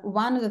 And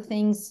one of the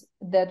things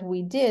that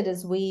we did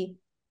is we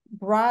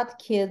brought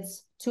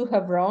kids to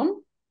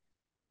Hebron.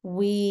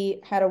 We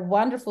had a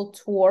wonderful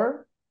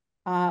tour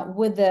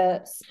with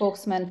the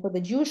spokesman for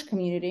the Jewish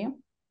community.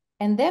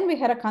 And then we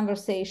had a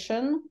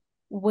conversation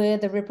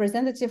with a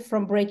representative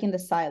from Breaking the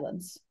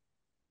Silence.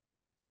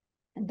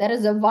 And that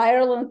is a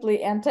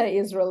violently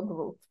anti-Israel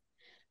group,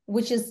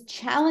 which is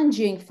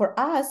challenging for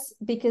us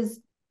because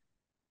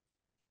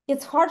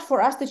it's hard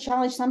for us to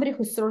challenge somebody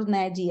who's sort of an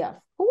idea.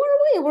 Who are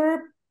we?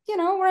 We're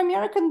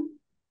American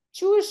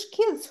Jewish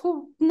kids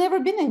who've never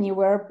been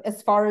anywhere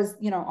as far as,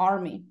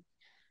 army.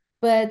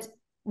 But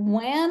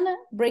when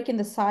Breaking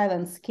the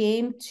Silence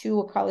came to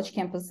a college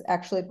campus,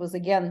 actually it was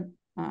again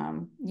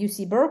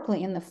UC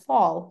Berkeley in the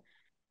fall,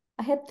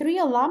 I had 3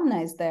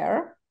 alumni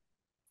there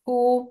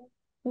who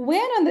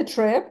went on the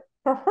trip,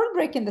 who heard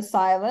Breaking the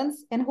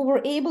Silence, and who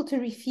were able to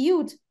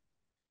refute,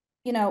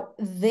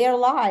 their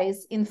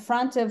lies in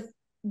front of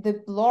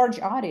the large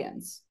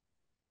audience.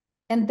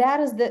 And that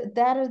is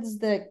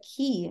the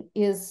key,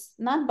 is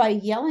not by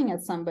yelling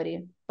at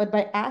somebody, but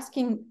by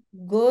asking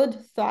good,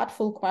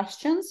 thoughtful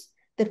questions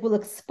that will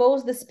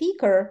expose the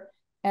speaker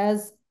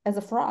as a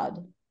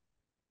fraud.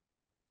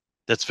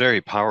 That's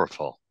very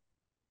powerful.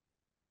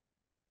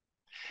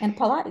 And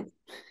polite.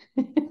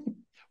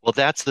 Well,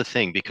 that's the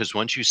thing, because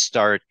once you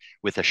start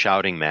with a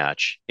shouting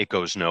match, it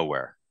goes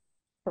nowhere.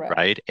 Correct.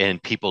 right?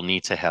 And people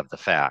need to have the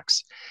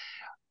facts.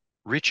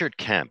 Richard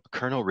Kemp,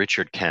 Colonel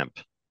Richard Kemp,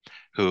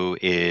 who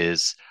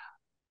is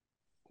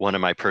one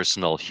of my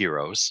personal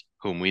heroes,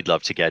 whom we'd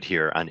love to get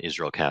here on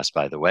IsraelCast,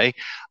 by the way,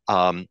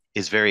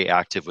 is very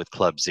active with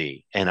Club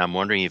Z. And I'm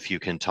wondering if you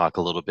can talk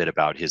a little bit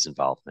about his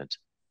involvement.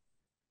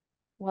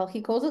 Well,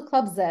 he calls it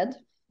Club Z.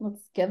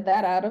 Let's get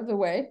that out of the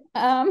way.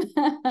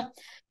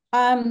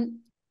 Um,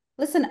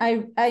 listen,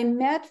 I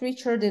met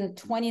Richard in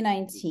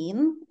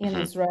 2019 in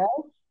Mm-hmm.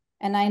 Israel,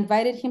 and I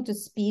invited him to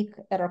speak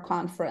at our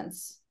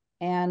conference.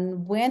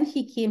 And when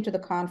he came to the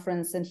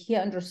conference and he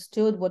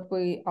understood what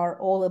we are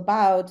all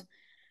about,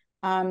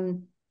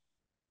 um,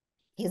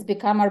 he's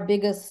become our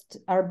biggest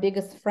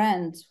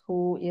friend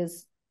who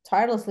is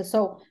tirelessly.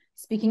 So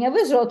speaking of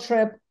Israel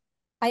trip,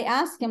 I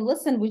asked him,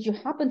 listen, would you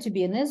happen to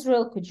be in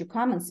Israel? Could you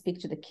come and speak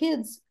to the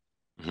kids?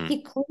 Mm-hmm.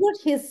 He cleared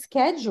his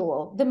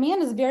schedule. The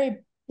man is very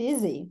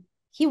busy.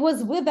 He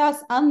was with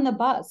us on the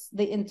bus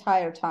the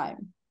entire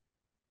time.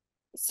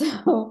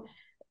 So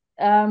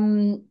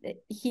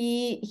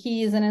he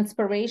is an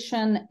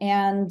inspiration,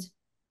 and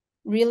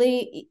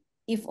really,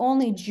 if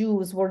only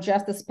Jews were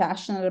just as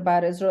passionate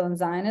about Israel and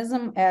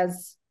Zionism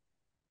as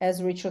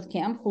Richard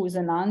Kemp, who is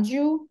a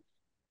non-Jew,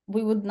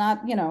 we would not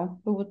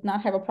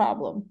have a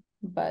problem.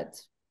 But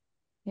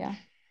yeah.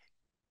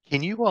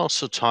 Can you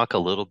also talk a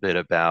little bit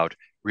about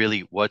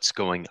really what's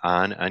going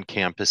on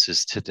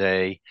campuses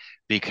today?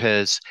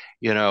 Because,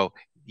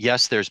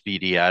 yes, there's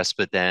BDS,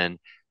 but then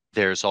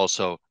there's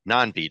also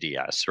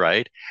non-BDS,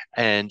 right?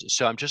 And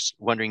so I'm just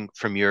wondering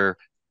from your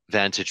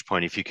vantage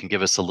point, if you can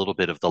give us a little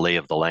bit of the lay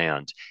of the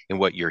land and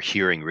what you're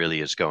hearing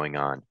really is going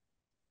on.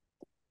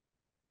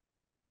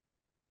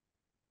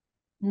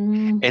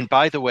 Mm, And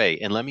by the way,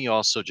 and let me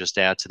also just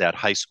add to that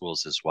high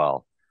schools as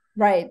well.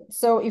 right.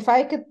 So if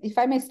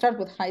I may start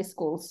with high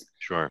schools.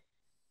 Sure.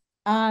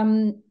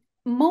 Um,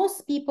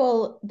 Most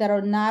people that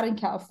are not in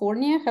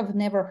California have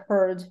never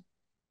heard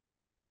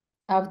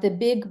of the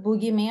big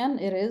boogeyman.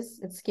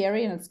 It's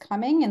scary and it's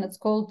coming, and it's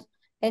called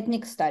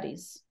ethnic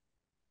studies.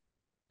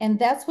 And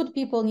that's what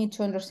people need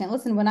to understand.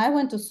 Listen, when I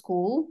went to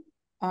school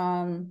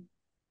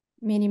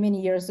many, many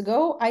years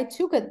ago, I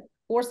took a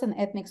course in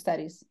ethnic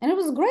studies, and it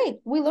was great.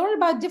 We learned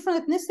about different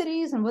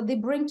ethnicities and what they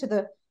bring to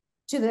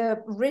the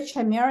rich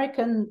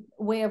American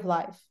way of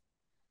life.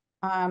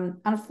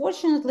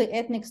 Unfortunately,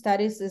 ethnic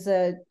studies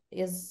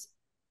is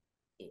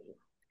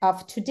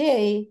of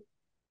today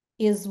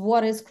is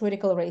what is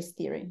critical race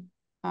theory.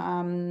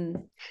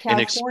 And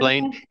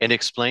explain California, and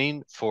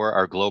explain for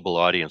our global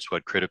audience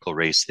what critical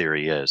race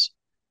theory is.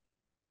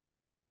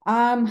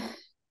 um,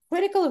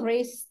 critical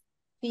race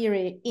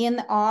theory in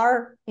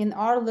our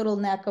little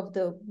neck of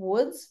the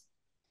woods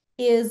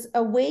is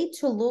a way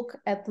to look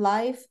at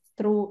life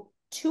through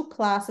two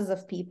classes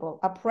of people: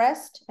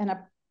 oppressed and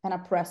an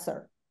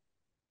oppressor,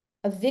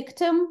 a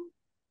victim,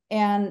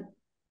 and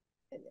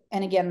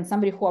again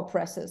somebody who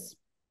oppresses,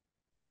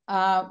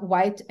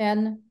 white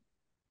and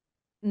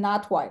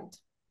not white.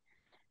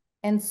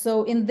 And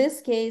so in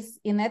this case,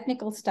 in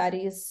ethnical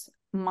studies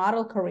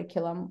model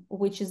curriculum,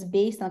 which is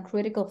based on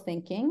critical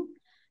thinking,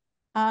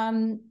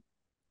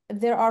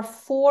 there are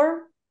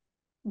four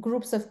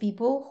groups of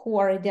people who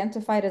are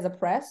identified as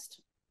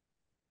oppressed,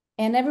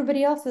 and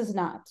everybody else is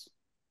not.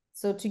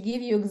 So to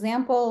give you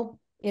example,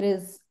 it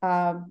is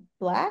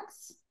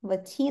Blacks,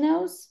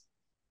 Latinos,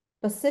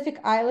 Pacific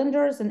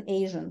Islanders, and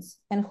Asians.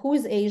 And who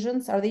is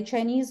Asians? Are they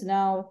Chinese?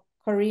 No.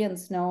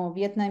 Koreans? No.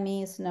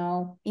 Vietnamese?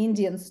 No.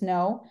 Indians?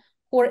 No.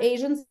 Who are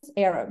Asians?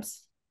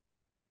 Arabs.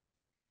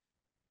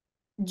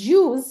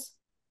 Jews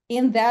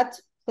in that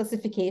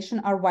classification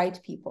are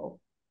white people.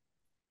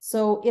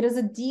 So it is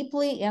a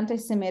deeply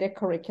anti-Semitic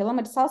curriculum.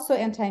 It's also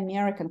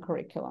anti-American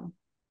curriculum.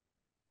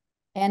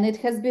 And it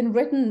has been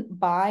written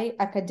by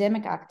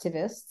academic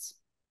activists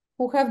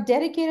who have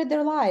dedicated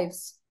their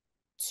lives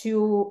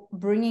to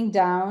bringing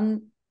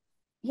down,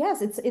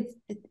 yes, it's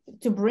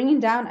to bringing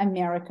down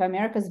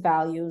America's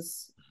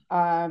values.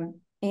 And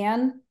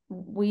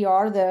we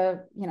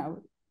are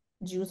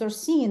Jews are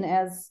seen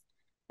as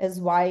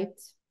white,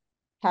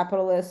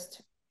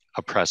 capitalist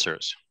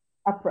Oppressors.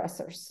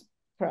 oppressors.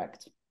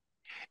 Correct.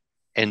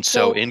 And so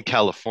So in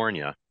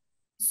California,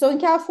 So in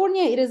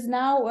California, it is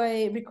now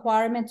a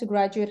requirement to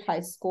graduate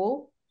high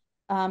school.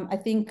 I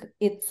think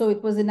it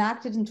was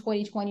enacted in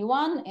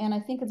 2021, and I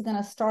think it's going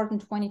to start in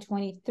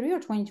 2023 or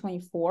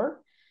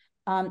 2024.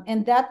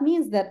 And that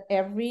means that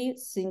every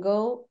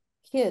single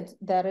kid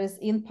that is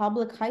in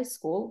public high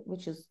school,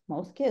 which is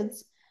most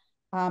kids,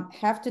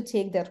 have to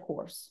take that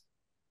course.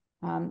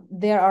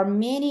 There are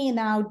many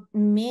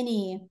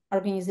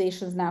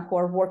organizations now who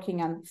are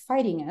working on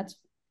fighting it.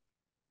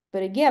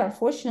 But again,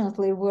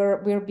 unfortunately,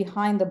 we're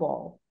behind the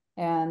ball,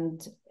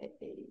 and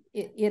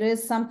it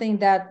is something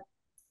that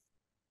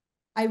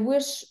I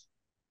wish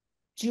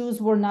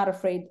Jews were not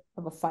afraid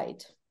of a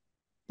fight,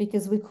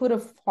 because we could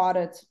have fought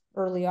it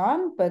early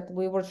on, but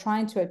we were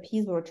trying to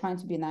appease, we were trying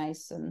to be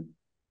nice, and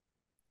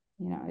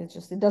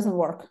it doesn't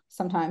work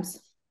sometimes.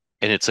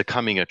 and it's a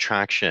coming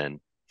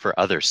attraction for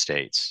other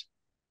states.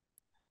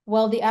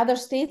 Well, the other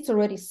states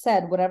already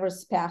said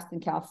whatever's passed in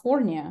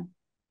California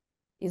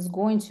is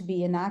going to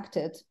be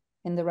enacted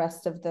in the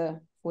rest of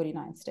the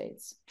 49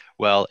 states.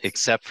 Well,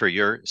 except for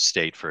your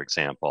state, for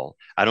example,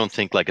 I don't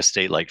think like a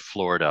state like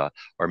Florida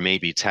or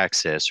maybe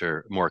Texas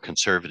or more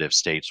conservative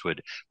states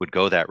would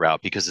go that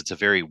route because it's a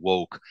very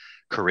woke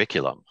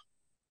curriculum.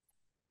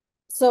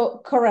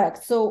 So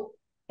correct. So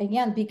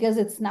again, because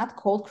it's not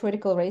called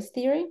critical race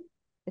theory,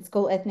 it's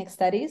called ethnic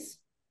studies.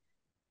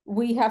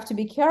 We have to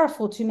be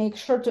careful to make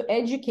sure to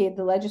educate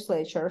the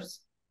legislatures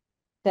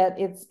that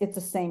it's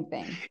the same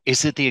thing.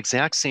 Is it the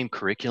exact same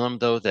curriculum,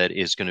 though, that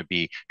is going to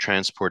be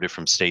transported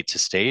from state to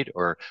state,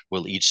 or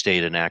will each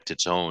state enact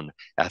its own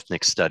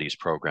ethnic studies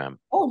program?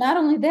 Oh, not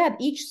only that,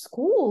 each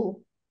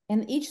school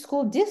and each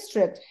school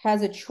district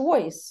has a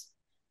choice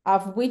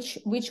of which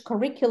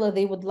curricula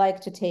they would like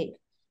to take.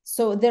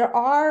 So there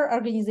are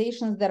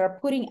organizations that are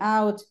putting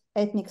out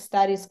ethnic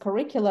studies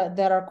curricula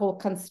that are called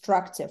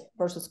constructive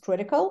versus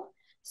critical.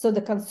 So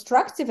the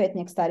constructive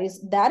ethnic studies,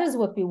 that is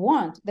what we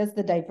want. That's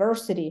the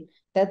diversity.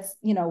 That's,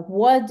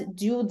 what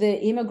do the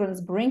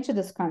immigrants bring to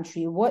this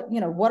country?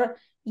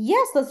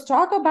 Yes, let's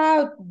talk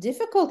about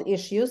difficult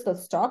issues.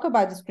 Let's talk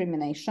about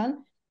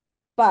discrimination,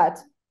 but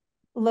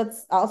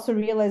let's also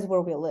realize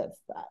where we live.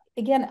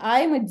 Again,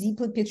 I'm a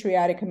deeply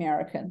patriotic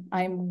American.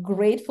 I'm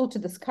grateful to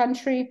this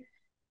country.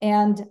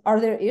 And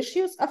are there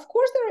issues? Of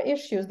course there are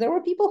issues. There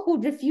were people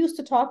who refused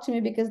to talk to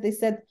me because they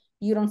said,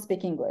 you don't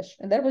speak English.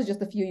 And that was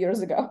just a few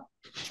years ago.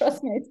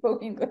 Trust me, I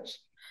spoke English.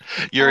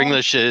 Your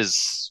English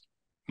is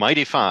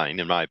mighty fine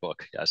in my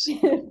book, yes.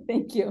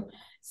 Thank you.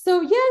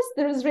 So yes,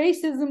 there is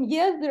racism.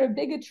 Yes, there are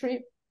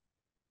bigotry.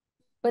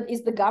 But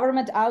is the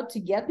government out to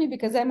get me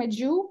because I'm a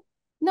Jew?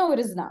 No, it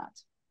is not.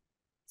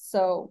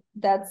 So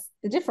that's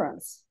the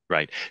difference.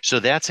 Right. So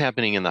that's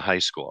happening in the high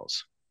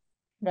schools.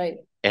 Right.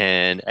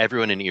 And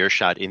everyone in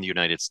earshot in the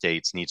United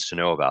States needs to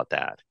know about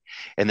that.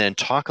 And then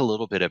talk a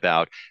little bit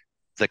about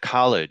the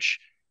college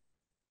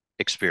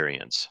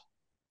experience.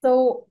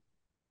 So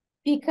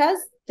because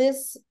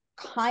this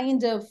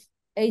kind of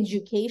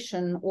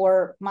education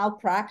or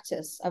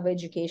malpractice of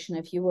education,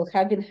 if you will,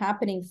 have been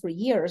happening for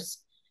years,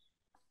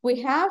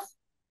 we have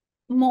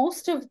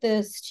most of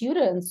the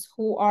students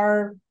who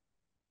are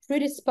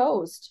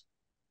predisposed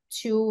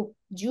to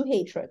Jew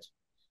hatred.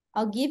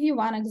 I'll give you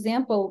one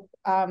example.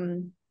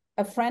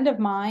 A friend of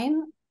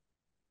mine,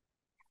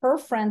 her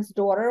friend's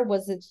daughter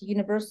was at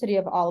University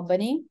of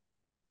Albany.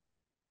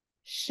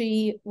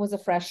 She was a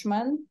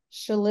freshman.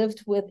 She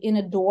lived in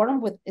a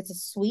dorm it's a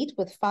suite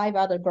with 5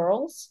 other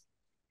girls.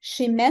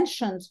 She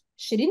mentioned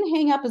she didn't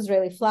hang up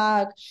Israeli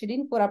flag. She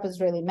didn't put up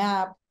Israeli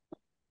map.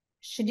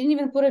 She didn't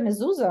even put a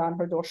mezuzah on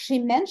her door. She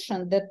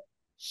mentioned that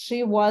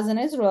she was in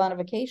Israel on a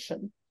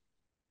vacation.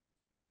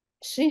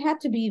 She had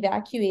to be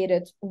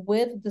evacuated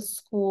with the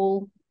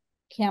school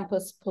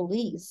campus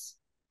police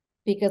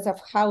because of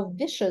how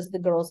vicious the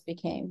girls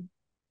became.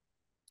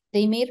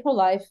 They made her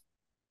life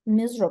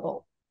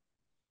miserable.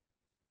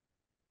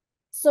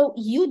 So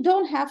you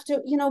don't have to,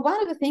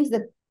 one of the things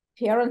that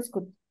parents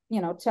could,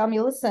 tell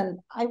me, listen,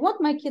 I want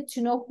my kid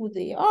to know who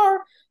they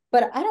are,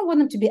 but I don't want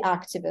them to be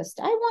activists.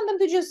 I want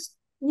them to just,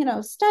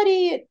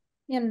 study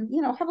and,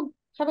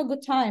 have a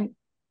good time.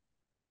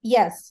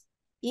 Yes,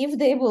 if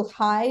they will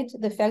hide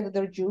the fact that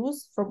they're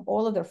Jews from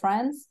all of their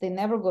friends, they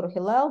never go to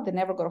Hillel, they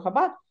never go to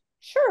Chabad,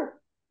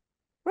 sure,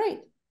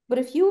 great. But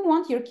if you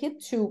want your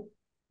kid to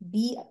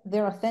be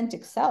their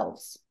authentic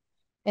selves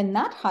and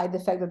not hide the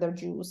fact that they're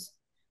Jews,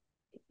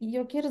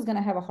 your kid is going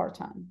to have a hard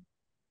time.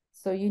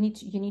 So you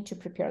need to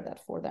prepare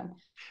that for them.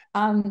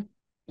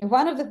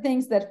 One of the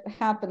things that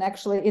happened,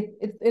 actually,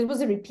 it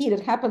was a repeat.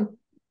 It happened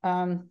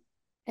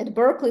at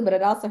Berkeley, but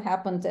it also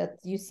happened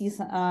at UC,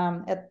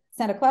 at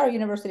Santa Clara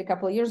University a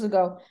couple of years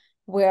ago,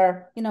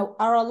 where,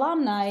 our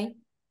alumni,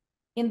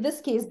 in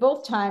this case,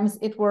 both times,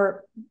 it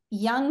were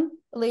young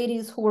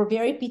ladies who were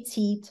very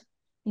petite,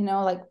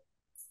 like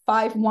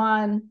 5'1",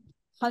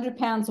 100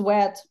 pounds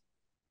wet.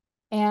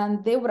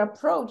 And they would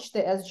approach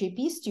the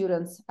SJP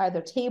students,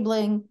 either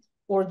tabling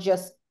or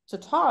just to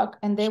talk.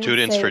 And they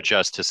Students would say, for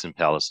Justice in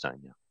Palestine.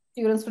 Yeah.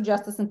 Students for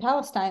Justice in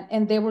Palestine.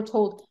 And they were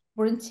told,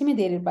 we're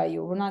intimidated by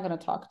you. We're not going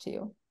to talk to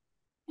you.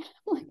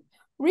 Like,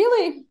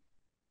 really?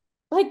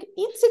 Like,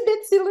 itsy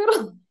bitsy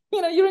little,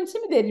 you're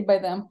intimidated by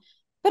them.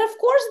 But of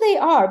course they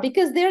are,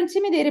 because they're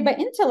intimidated by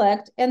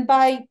intellect and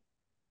by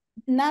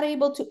not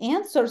able to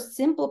answer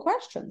simple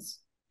questions.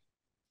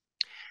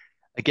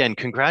 Again,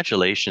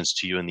 congratulations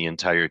to you and the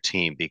entire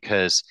team,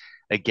 because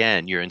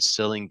again, you're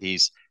instilling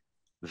these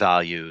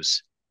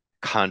values,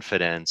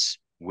 confidence,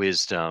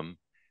 wisdom,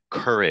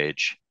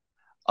 courage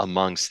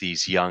amongst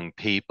these young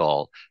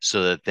people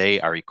so that they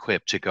are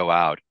equipped to go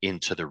out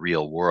into the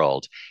real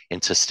world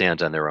and to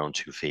stand on their own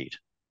 2 feet.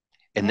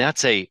 And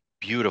that's a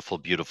beautiful,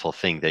 beautiful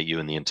thing that you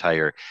and the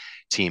entire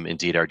team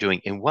indeed are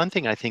doing. And one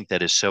thing I think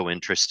that is so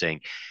interesting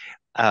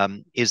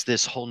is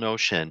this whole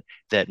notion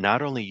that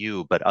not only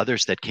you, but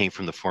others that came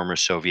from the former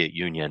Soviet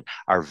Union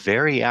are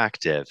very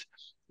active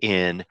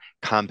in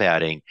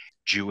combating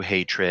Jew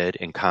hatred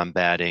and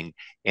combating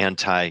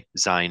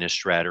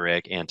anti-Zionist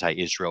rhetoric,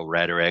 anti-Israel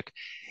rhetoric,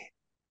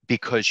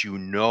 because you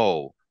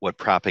know what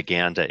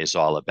propaganda is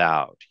all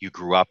about. You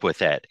grew up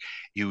with it.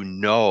 You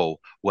know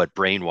what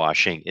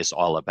brainwashing is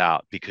all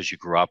about because you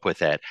grew up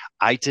with it.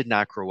 I did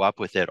not grow up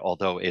with it,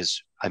 although, as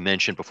I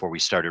mentioned before we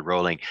started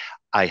rolling,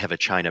 I have a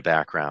China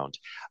background.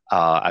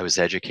 I was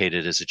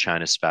educated as a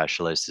China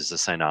specialist, as a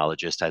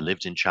sinologist. I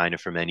lived in China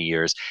for many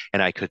years,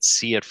 and I could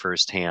see it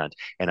firsthand.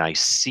 And I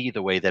see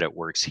the way that it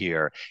works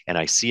here. And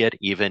I see it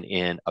even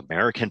in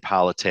American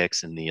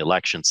politics and the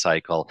election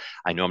cycle.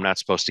 I know I'm not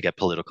supposed to get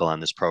political on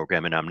this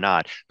program, and I'm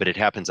not, but it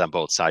happens on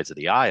both sides of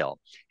the aisle.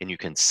 And you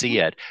can see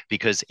it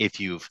because if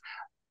you've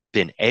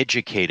been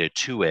educated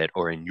to it,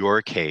 or in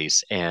your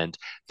case, and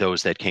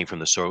those that came from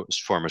the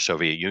former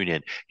Soviet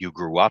Union, you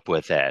grew up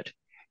with it.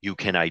 You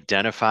can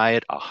identify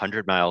it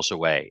 100 miles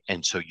away.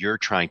 And so you're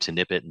trying to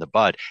nip it in the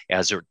bud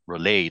as it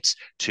relates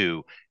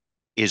to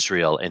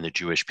Israel and the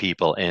Jewish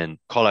people. And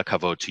kol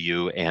hakavod to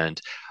you and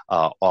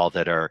all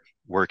that are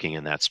working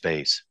in that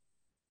space.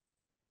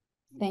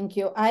 Thank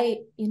you.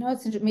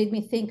 It's made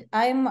me think.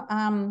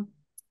 I'm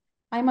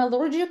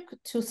allergic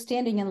to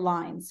standing in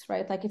lines,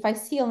 right? Like if I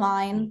see a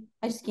line,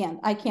 I just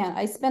can't. I can't.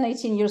 I spent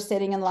 18 years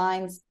standing in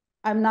lines.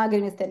 I'm not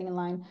going to be standing in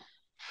line.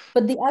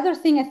 But the other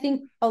thing, I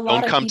think a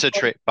lot of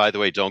people. By the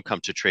way, don't come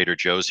to Trader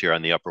Joe's here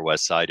on the Upper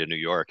West Side of New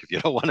York if you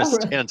don't want to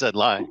stand in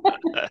line.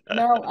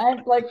 No,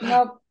 I'm like,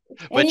 no,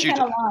 any kind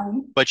of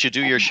line. But you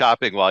do your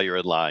shopping while you're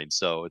in line,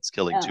 so it's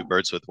killing two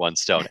birds with one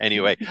stone.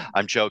 Anyway,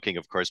 I'm joking,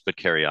 of course, but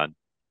carry on.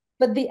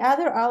 But the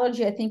other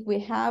allergy I think we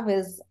have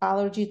is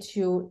allergy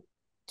to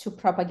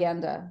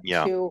propaganda,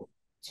 to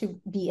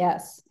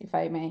BS, if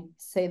I may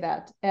say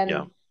that,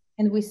 and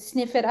we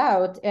sniff it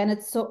out, and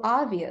it's so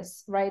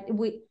obvious, right?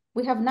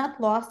 We have not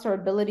lost our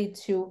ability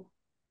to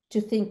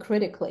think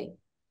critically,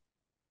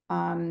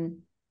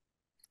 and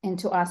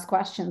to ask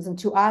questions, and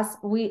to ask.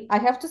 I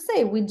have to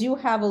say, we do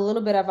have a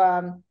little bit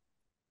of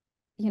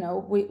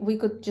we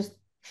could just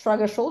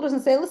shrug our shoulders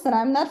and say, listen,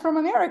 I'm not from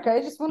America.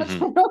 I just want to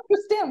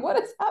understand what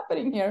is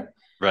happening here.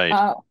 Right.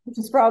 Which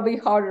is probably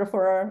harder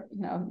for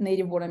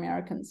native born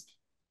Americans.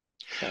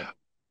 So.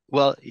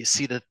 Well, you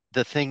see,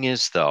 the thing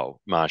is,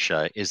 though,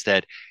 Masha, is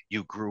that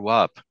you grew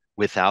up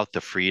without the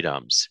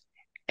freedoms,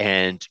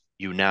 and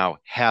you now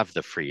have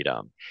the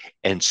freedom.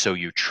 And so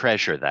you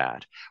treasure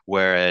that.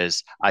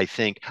 Whereas I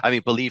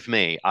mean, believe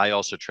me, I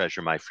also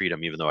treasure my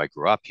freedom, even though I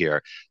grew up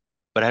here.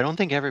 But I don't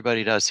think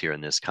everybody does here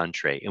in this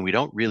country. And we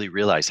don't really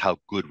realize how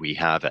good we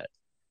have it.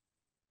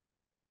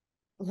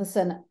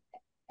 Listen,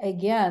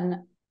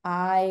 again,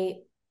 I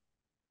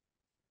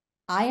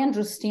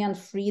understand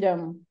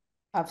freedom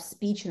of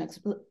speech. And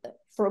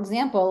for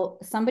example,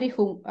 somebody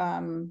who,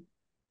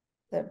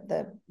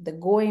 the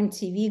Goyim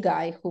TV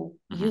guy who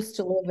used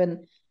to live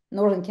in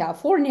Northern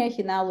California,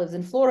 he now lives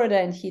in Florida,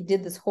 and he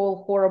did this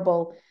whole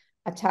horrible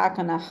attack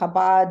on a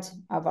Chabad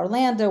of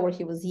Orlando where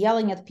he was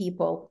yelling at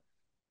people.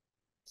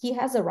 He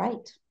has a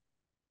right.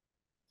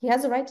 He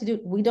has a right to do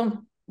it. We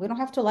don't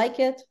have to like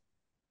it,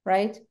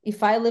 right?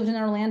 If I lived in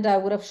Orlando, I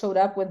would have showed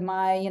up with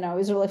my,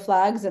 Israeli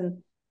flags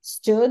and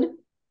stood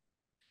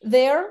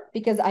there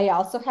because I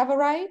also have a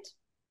right.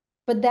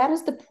 But that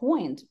is the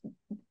point.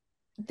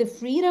 The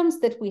freedoms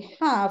that we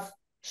have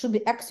should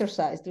be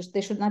exercised.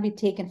 They should not be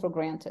taken for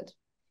granted.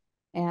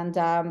 And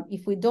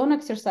if we don't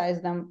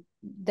exercise them,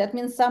 that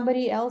means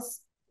somebody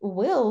else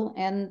will,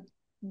 and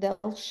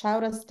they'll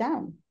shout us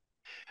down.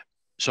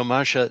 So,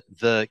 Masha,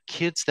 the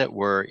kids that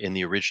were in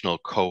the original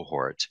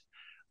cohort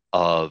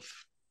of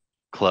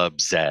Club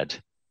Z,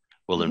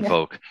 we'll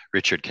invoke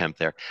Richard Kemp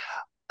there,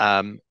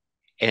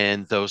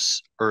 and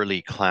those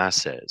early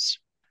classes,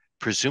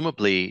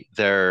 presumably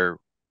they're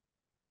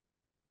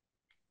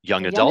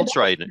young adults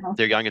right now.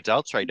 They're young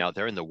adults right now.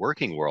 They're in the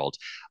working world.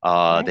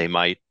 They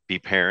might be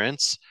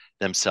parents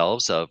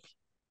themselves of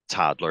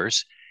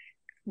toddlers.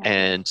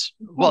 And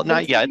well,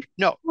 not yet.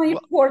 No,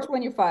 24,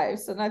 25,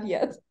 so not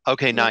yet.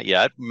 Okay, not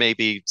yet.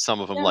 Maybe some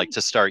of them like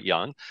to start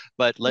young,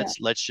 but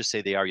let's just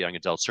say they are young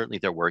adults. Certainly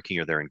they're working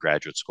or they're in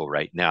graduate school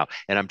right now.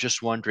 And I'm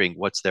just wondering,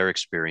 what's their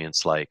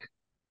experience like?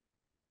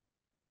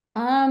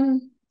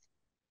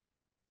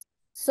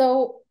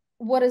 So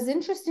what is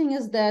interesting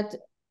is that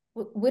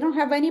we don't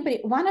have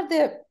anybody.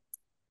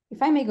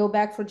 If I may go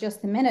back for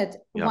just a minute,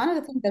 one of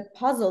the things that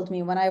puzzled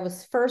me when I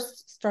was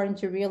first starting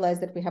to realize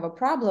that we have a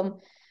problem,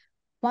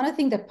 one of the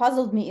things that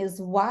puzzled me is,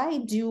 why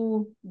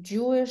do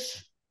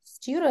Jewish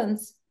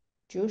students,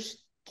 Jewish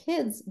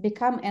kids,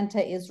 become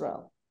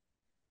anti-Israel?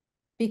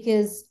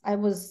 Because I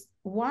was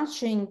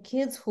watching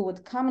kids who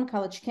would come on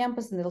college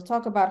campus and they'll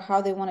talk about how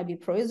they want to be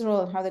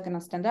pro-Israel and how they're going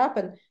to stand up,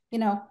 and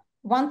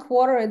one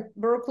quarter at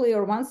Berkeley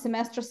or one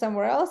semester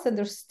somewhere else, and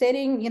they're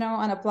standing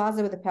on a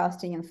plaza with a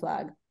Palestinian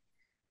flag.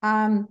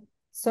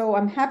 So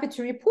I'm happy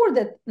to report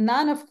that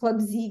none of Club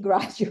Z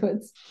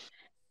graduates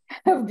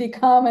have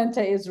become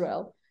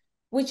anti-Israel,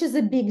 which is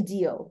a big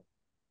deal.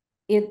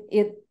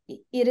 It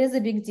is a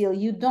big deal.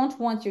 You don't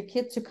want your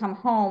kid to come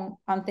home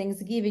on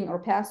Thanksgiving or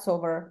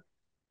Passover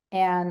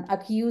and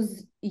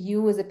accuse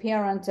you as a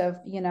parent of,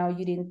 you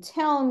didn't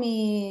tell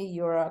me,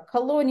 you're a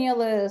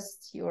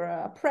colonialist, you're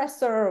an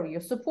oppressor, or you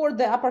support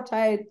the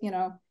apartheid,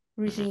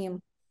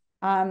 regime.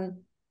 And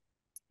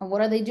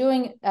what are they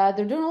doing?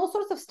 They're doing all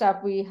sorts of stuff.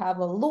 We have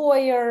a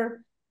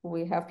lawyer,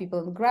 we have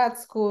people in grad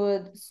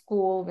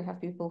school, we have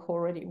people who are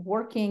already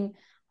working.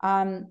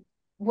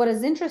 What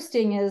is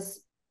interesting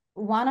is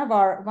one of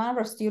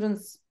our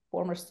students,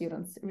 former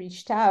students,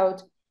 reached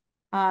out,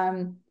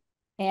 and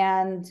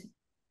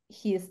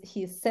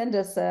he sent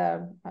us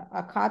a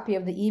copy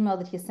of the email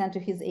that he sent to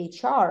his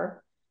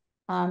HR,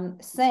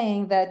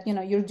 saying that,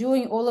 you're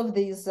doing all of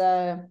these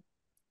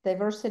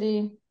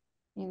diversity,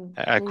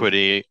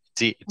 Equity,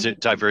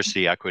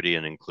 diversity, equity,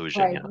 and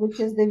inclusion. right, Yeah. which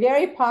is the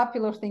very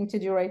popular thing to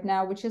do right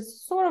now, which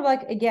is sort of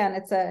like, again,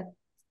 it's a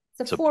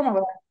form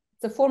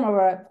of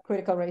a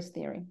critical race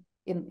theory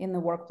in the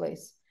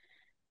workplace.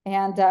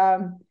 And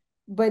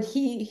but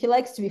he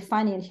likes to be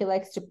funny, and he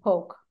likes to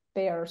poke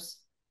bears.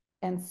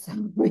 And so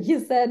he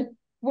said,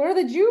 "Where are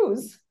the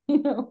Jews?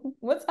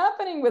 What's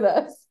happening with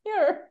us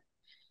here?"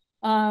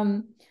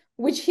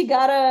 Which he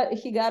got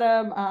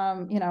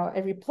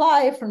a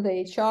reply from the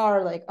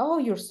HR like, "Oh,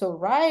 you're so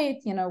right.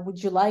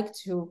 Would you like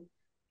to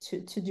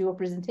do a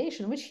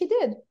presentation?" Which he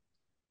did.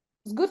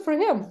 It's good for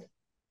him.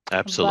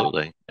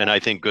 Absolutely. And I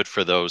think good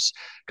for those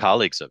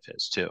colleagues of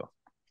his too.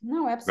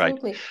 No, Right.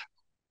 absolutely.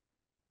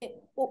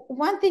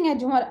 One thing I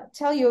do want to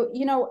tell you,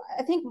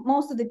 I think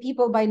most of the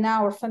people by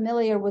now are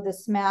familiar with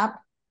this map,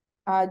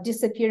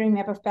 disappearing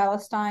map of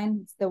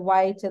Palestine. It's the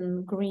white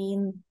and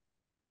green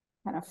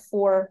kind of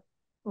 4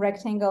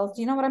 rectangles.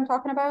 Do you know what I'm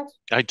talking about?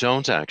 I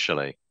don't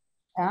actually.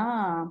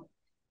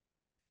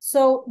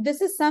 So this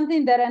is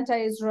something that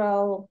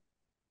anti-Israel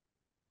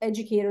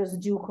educators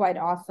do quite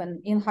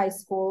often in high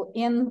school,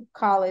 in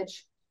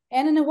college,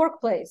 and in the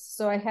workplace.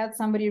 So I had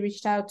somebody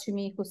reached out to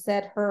me who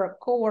said her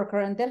coworker,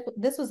 and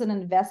this was an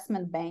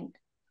investment bank,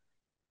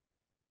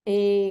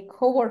 a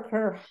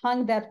coworker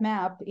hung that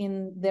map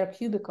in their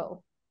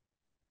cubicle,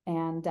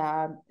 and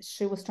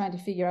she was trying to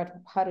figure out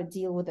how to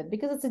deal with it,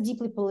 because it's a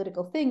deeply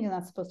political thing. You're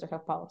not supposed to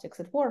have politics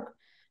at work.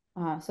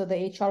 So the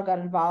HR got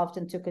involved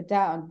and took it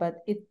down, but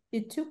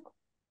it took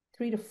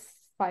 3 to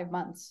 5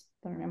 months.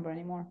 I don't remember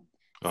anymore.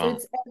 So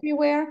it's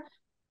everywhere.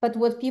 But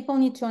what people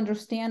need to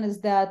understand is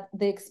that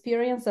the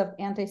experience of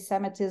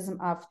anti-Semitism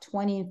of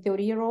 20 and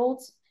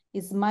 30-year-olds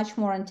is much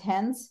more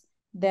intense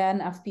than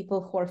of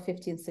people who are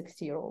 50 and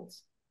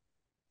 60-year-olds.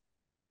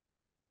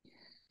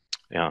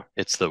 Yeah,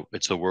 it's the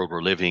world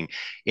we're living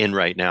in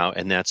right now,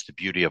 and that's the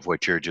beauty of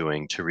what you're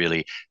doing to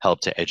really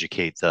help to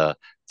educate the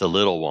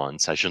little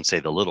ones. I shouldn't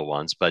say the little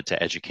ones, but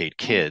to educate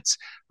kids,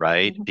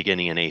 right? Mm-hmm.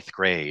 Beginning in 8th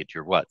grade,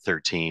 you're what,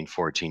 13,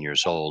 14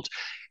 years old,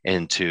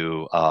 and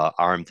to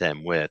arm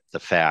them with the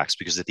facts,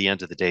 because at the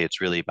end of the day,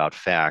 it's really about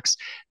facts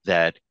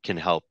that can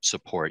help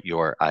support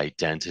your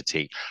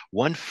identity.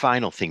 One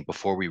final thing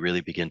before we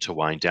really begin to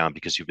wind down,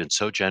 because you've been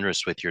so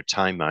generous with your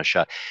time,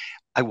 Masha.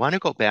 I want to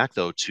go back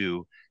though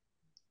to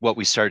what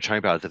we started talking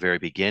about at the very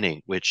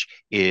beginning, which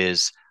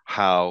is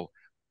how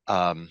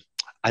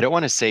I don't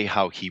want to say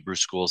how Hebrew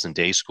schools and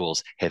day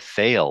schools have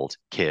failed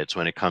kids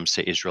when it comes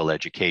to Israel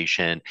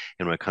education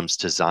and when it comes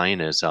to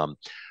Zionism,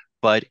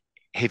 but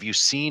have you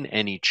seen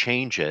any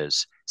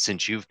changes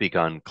since you've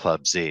begun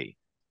Club Z?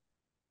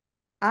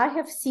 I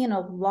have seen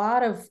a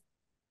lot of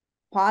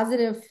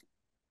positive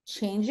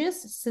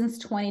changes since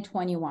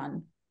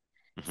 2021.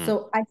 Mm-hmm.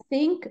 So I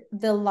think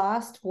the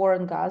last war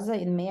in Gaza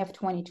in May of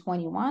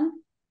 2021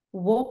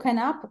 woken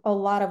up a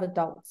lot of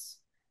adults,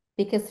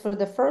 because for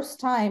the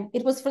first time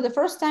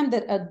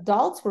that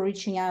adults were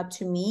reaching out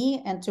to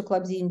me and to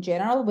Club Z in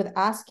general with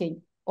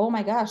asking, "Oh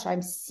my gosh,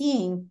 I'm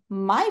seeing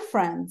my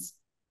friends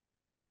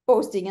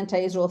posting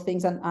anti-Israel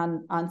things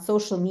on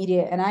social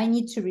media, and I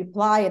need to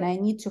reply, and I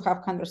need to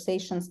have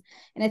conversations."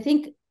 And I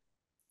think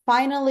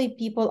finally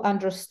people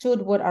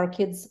understood what our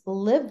kids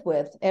live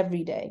with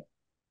every day.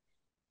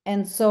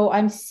 And so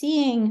I'm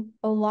seeing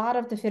a lot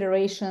of the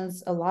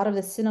federations, a lot of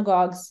the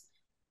synagogues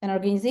and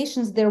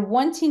organizations, they're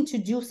wanting to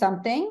do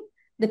something.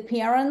 The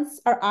parents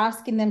are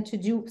asking them to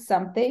do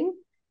something.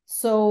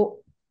 So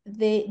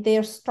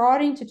they're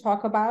starting to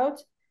talk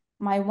about,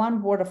 my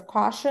one word of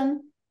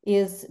caution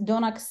is,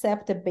 don't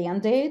accept a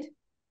Band-Aid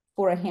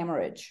for a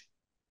hemorrhage.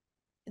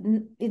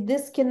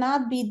 This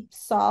cannot be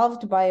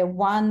solved by a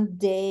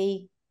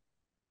one-day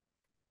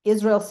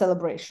Israel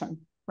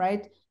celebration,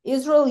 right?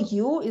 Israel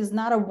U is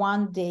not a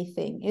one-day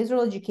thing.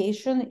 Israel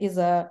education is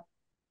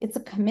it's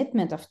a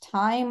commitment of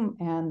time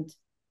and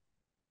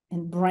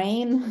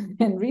brain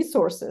and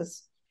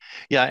resources.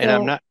 Yeah,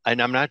 and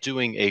I'm not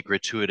doing a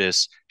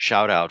gratuitous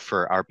shout out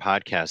for our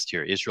podcast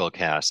here,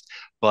 IsraelCast,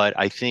 but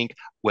I think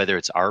whether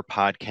it's our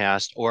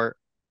podcast or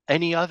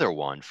any other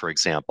one, for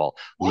example,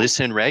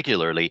 listen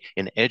regularly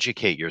and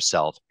educate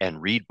yourself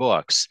and read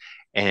books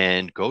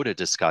and go to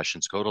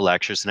discussions, go to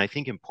lectures. And I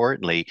think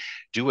importantly,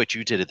 do what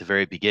you did at the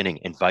very beginning,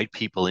 invite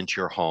people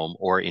into your home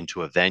or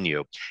into a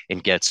venue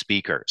and get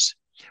speakers.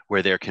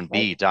 where there can Right.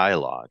 be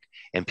dialogue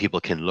and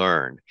people can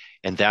learn.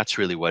 And that's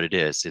really what it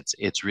is.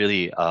 It's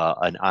really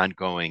an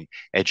ongoing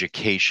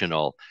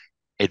educational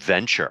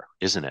adventure,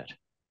 isn't it?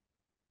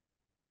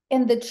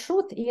 And the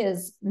truth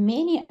is,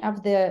 many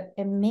of the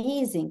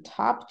amazing,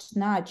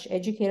 top-notch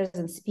educators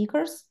and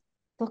speakers,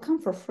 they'll come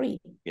for free,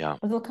 Yeah.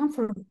 or they'll come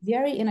for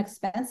very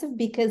inexpensive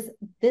because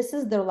this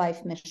is their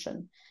life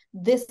mission.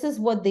 This is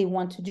what they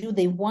want to do.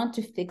 They want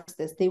to fix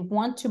this. They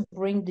want to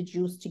bring the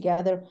Jews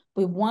together.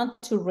 We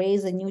want to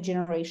raise a new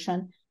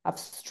generation of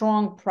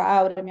strong,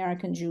 proud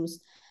American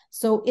Jews.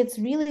 So it's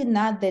really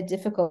not that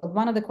difficult.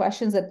 One of the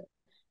questions that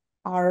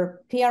our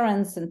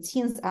parents and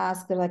teens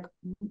ask, they're like,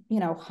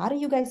 how do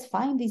you guys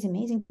find these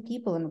amazing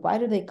people and why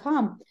do they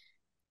come?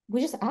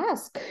 We just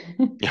ask.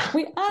 Yeah.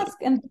 We ask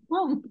and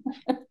come.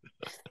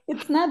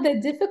 It's not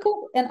that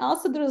difficult. And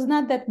also, there's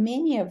not that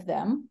many of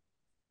them.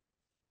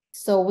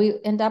 So we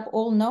end up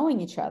all knowing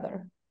each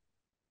other.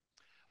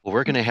 Well,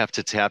 we're going to have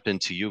to tap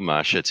into you,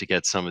 Masha, to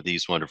get some of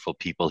these wonderful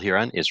people here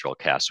on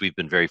IsraelCast. We've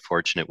been very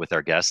fortunate with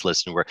our guest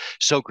list, and we're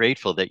so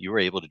grateful that you were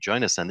able to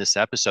join us on this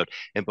episode.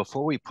 And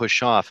before we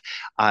push off,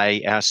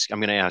 I'm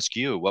going to ask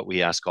you what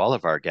we ask all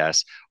of our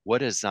guests. What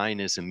does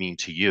Zionism mean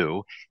to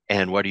you?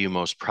 And what are you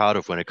most proud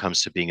of when it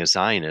comes to being a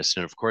Zionist?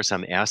 And of course,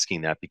 I'm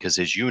asking that because,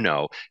 as you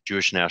know,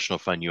 Jewish National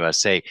Fund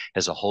USA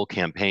has a whole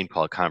campaign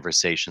called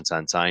Conversations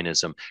on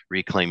Zionism,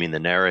 Reclaiming the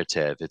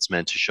Narrative. It's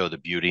meant to show the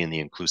beauty and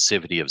the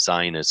inclusivity of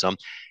Zionism.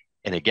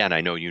 And again,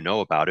 I know you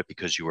know about it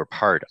because you were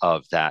part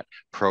of that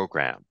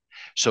program.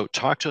 So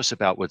talk to us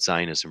about what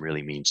Zionism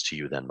really means to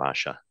you then,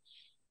 Masha.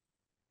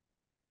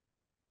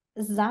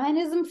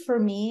 Zionism for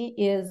me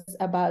is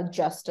about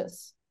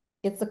justice.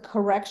 It's a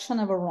correction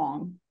of a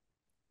wrong.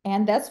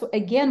 And that's,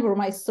 again, where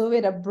my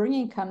Soviet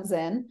upbringing comes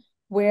in,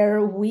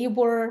 where we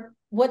were,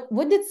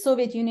 what did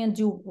Soviet Union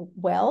do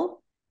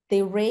well?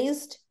 They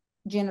raised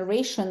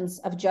generations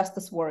of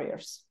justice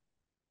warriors,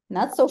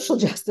 not social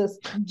justice,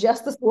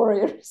 justice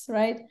warriors,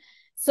 right?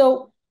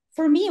 So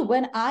for me,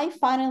 when I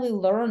finally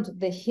learned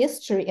the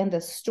history and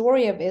the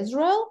story of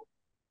Israel,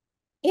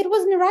 it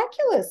was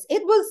miraculous.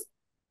 It was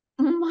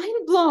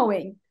mind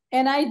blowing.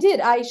 And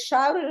I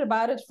shouted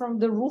about it from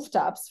the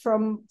rooftops,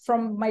 from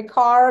my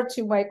car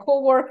to my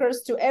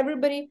coworkers to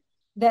everybody,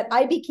 that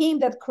I became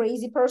that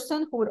crazy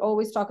person who would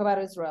always talk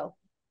about Israel.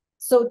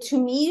 So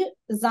to me,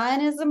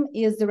 Zionism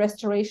is the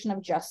restoration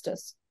of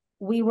justice.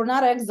 We were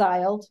not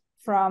exiled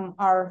from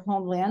our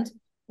homeland.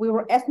 We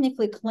were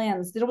ethnically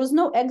cleansed. There was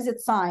no exit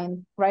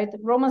sign, right? The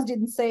Romans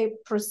didn't say,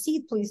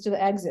 proceed please to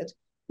the exit.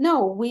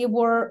 No, we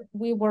were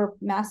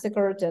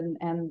massacred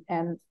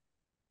and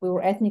we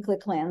were ethnically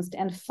cleansed.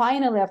 And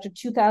finally, after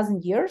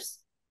 2,000 years,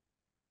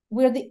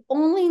 we're the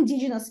only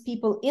indigenous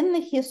people in the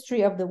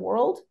history of the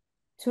world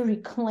to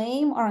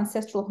reclaim our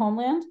ancestral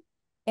homeland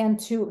and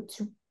to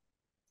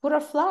put our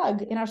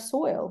flag in our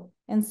soil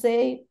and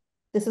say,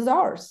 this is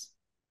ours.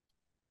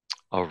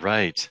 All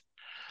right.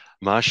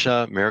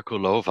 Masha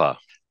Merkulova,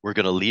 we're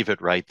going to leave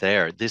it right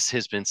there. This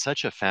has been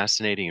such a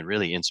fascinating and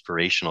really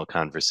inspirational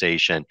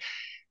conversation.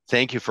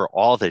 Thank you for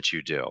all that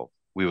you do.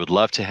 We would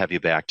love to have you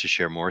back to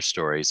share more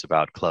stories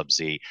about Club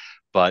Z.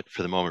 But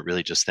for the moment,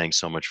 really just thanks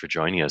so much for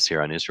joining us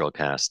here on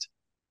IsraelCast.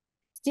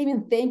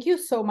 Steven, thank you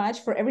so much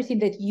for everything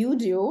that you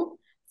do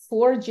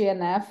for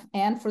JNF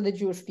and for the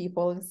Jewish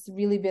people. It's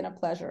really been a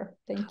pleasure.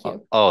 Thank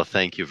you. Oh,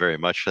 thank you very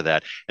much for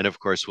that. And of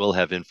course, we'll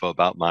have info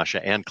about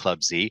Masha and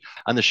Club Z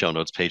on the show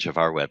notes page of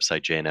our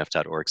website,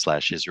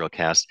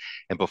 jnf.org/IsraelCast.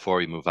 And before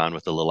we move on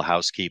with a little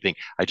housekeeping,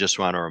 I just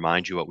want to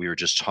remind you what we were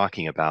just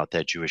talking about,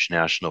 that Jewish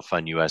National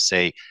Fund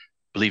USA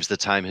believes the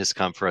time has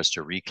come for us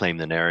to reclaim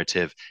the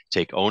narrative,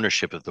 take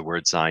ownership of the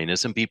word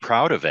Zionism, be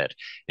proud of it,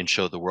 and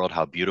show the world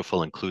how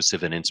beautiful,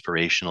 inclusive, and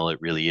inspirational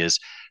it really is.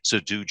 So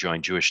do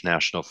join Jewish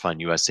National Fund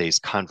USA's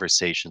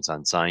Conversations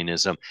on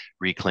Zionism,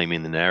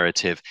 Reclaiming the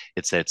Narrative.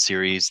 It's that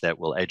series that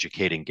will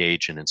educate,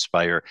 engage, and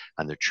inspire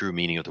on the true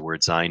meaning of the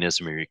word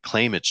Zionism and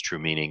reclaim its true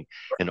meaning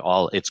in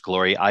all its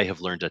glory. I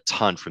have learned a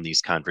ton from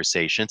these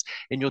conversations,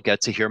 and you'll get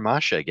to hear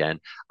Masha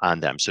again on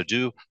them. So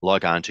do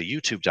log on to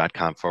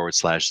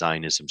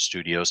youtube.com/Zionism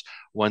Studios.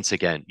 Once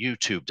again,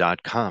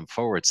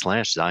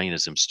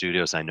 youtube.com/Zionism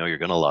Studios. I know you're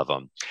going to love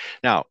them.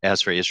 Now,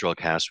 as for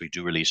IsraelCast, we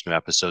do release new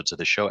episodes of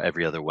the show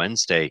every other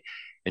Wednesday.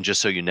 And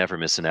just so you never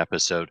miss an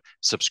episode,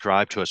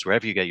 subscribe to us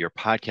wherever you get your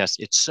podcast.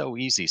 It's so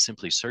easy.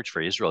 Simply search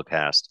for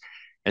IsraelCast.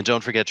 And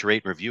don't forget to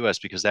rate and review us,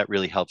 because that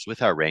really helps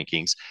with our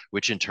rankings,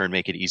 which in turn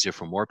make it easier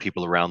for more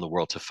people around the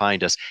world to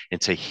find us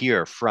and to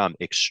hear from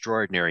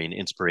extraordinary and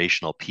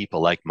inspirational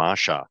people like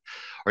Masha.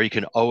 Or you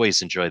can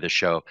always enjoy the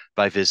show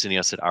by visiting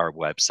us at our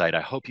website.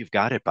 I hope you've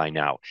got it by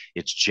now.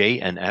 It's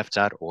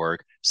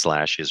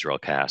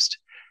jnf.org/IsraelCast.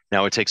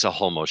 Now, it takes a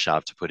homo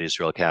shop to put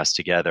IsraelCast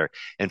together.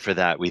 And for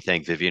that, we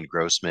thank Vivian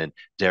Grossman,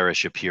 Dara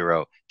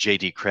Shapiro,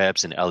 JD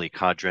Krebs, and Ellie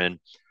Kodrin.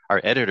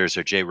 Our editors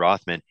are Jay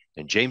Rothman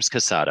and James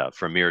Casada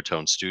from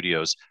Miratone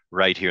Studios,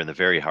 right here in the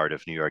very heart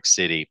of New York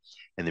City.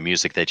 And the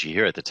music that you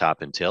hear at the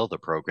top and tail of the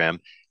program,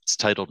 it's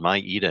titled My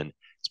Eden.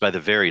 It's by the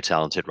very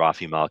talented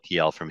Rafi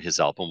Malkiel from his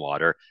album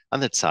Water on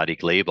the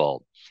Tzaddik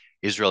label.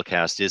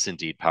 IsraelCast is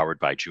indeed powered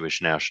by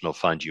Jewish National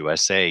Fund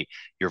USA,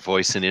 your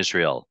voice in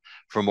Israel.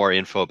 For more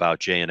info about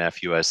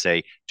JNF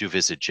USA, do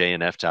visit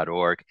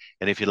jnf.org.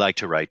 And if you'd like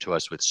to write to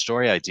us with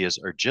story ideas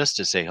or just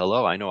to say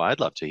hello, I know I'd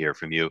love to hear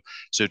from you.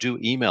 So do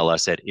email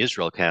us at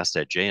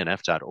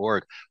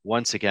israelcast@jnf.org.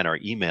 Once again, our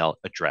email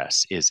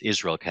address is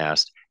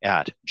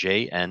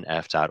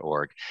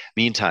israelcast@jnf.org.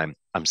 Meantime,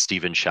 I'm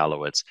Steven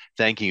Shalowitz,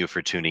 thanking you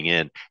for tuning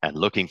in and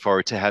looking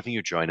forward to having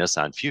you join us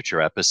on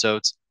future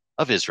episodes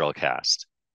of IsraelCast.